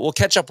 we'll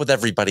catch up with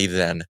everybody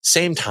then.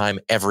 Same time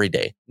every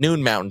day,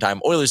 noon Mountain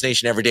Time. Oilers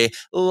Nation Everyday,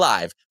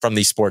 live from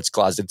the Sports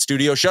Closet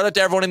studio. Shout out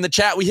to everyone in the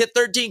chat. We hit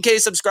 13K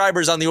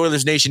subscribers on the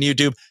Oilers Nation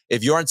YouTube.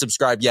 If you aren't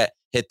subscribed yet,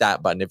 hit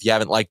that button. If you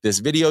haven't liked this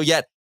video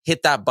yet,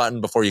 hit that button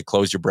before you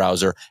close your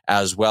browser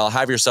as well.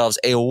 Have yourselves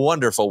a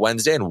wonderful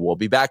Wednesday, and we'll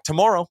be back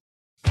tomorrow.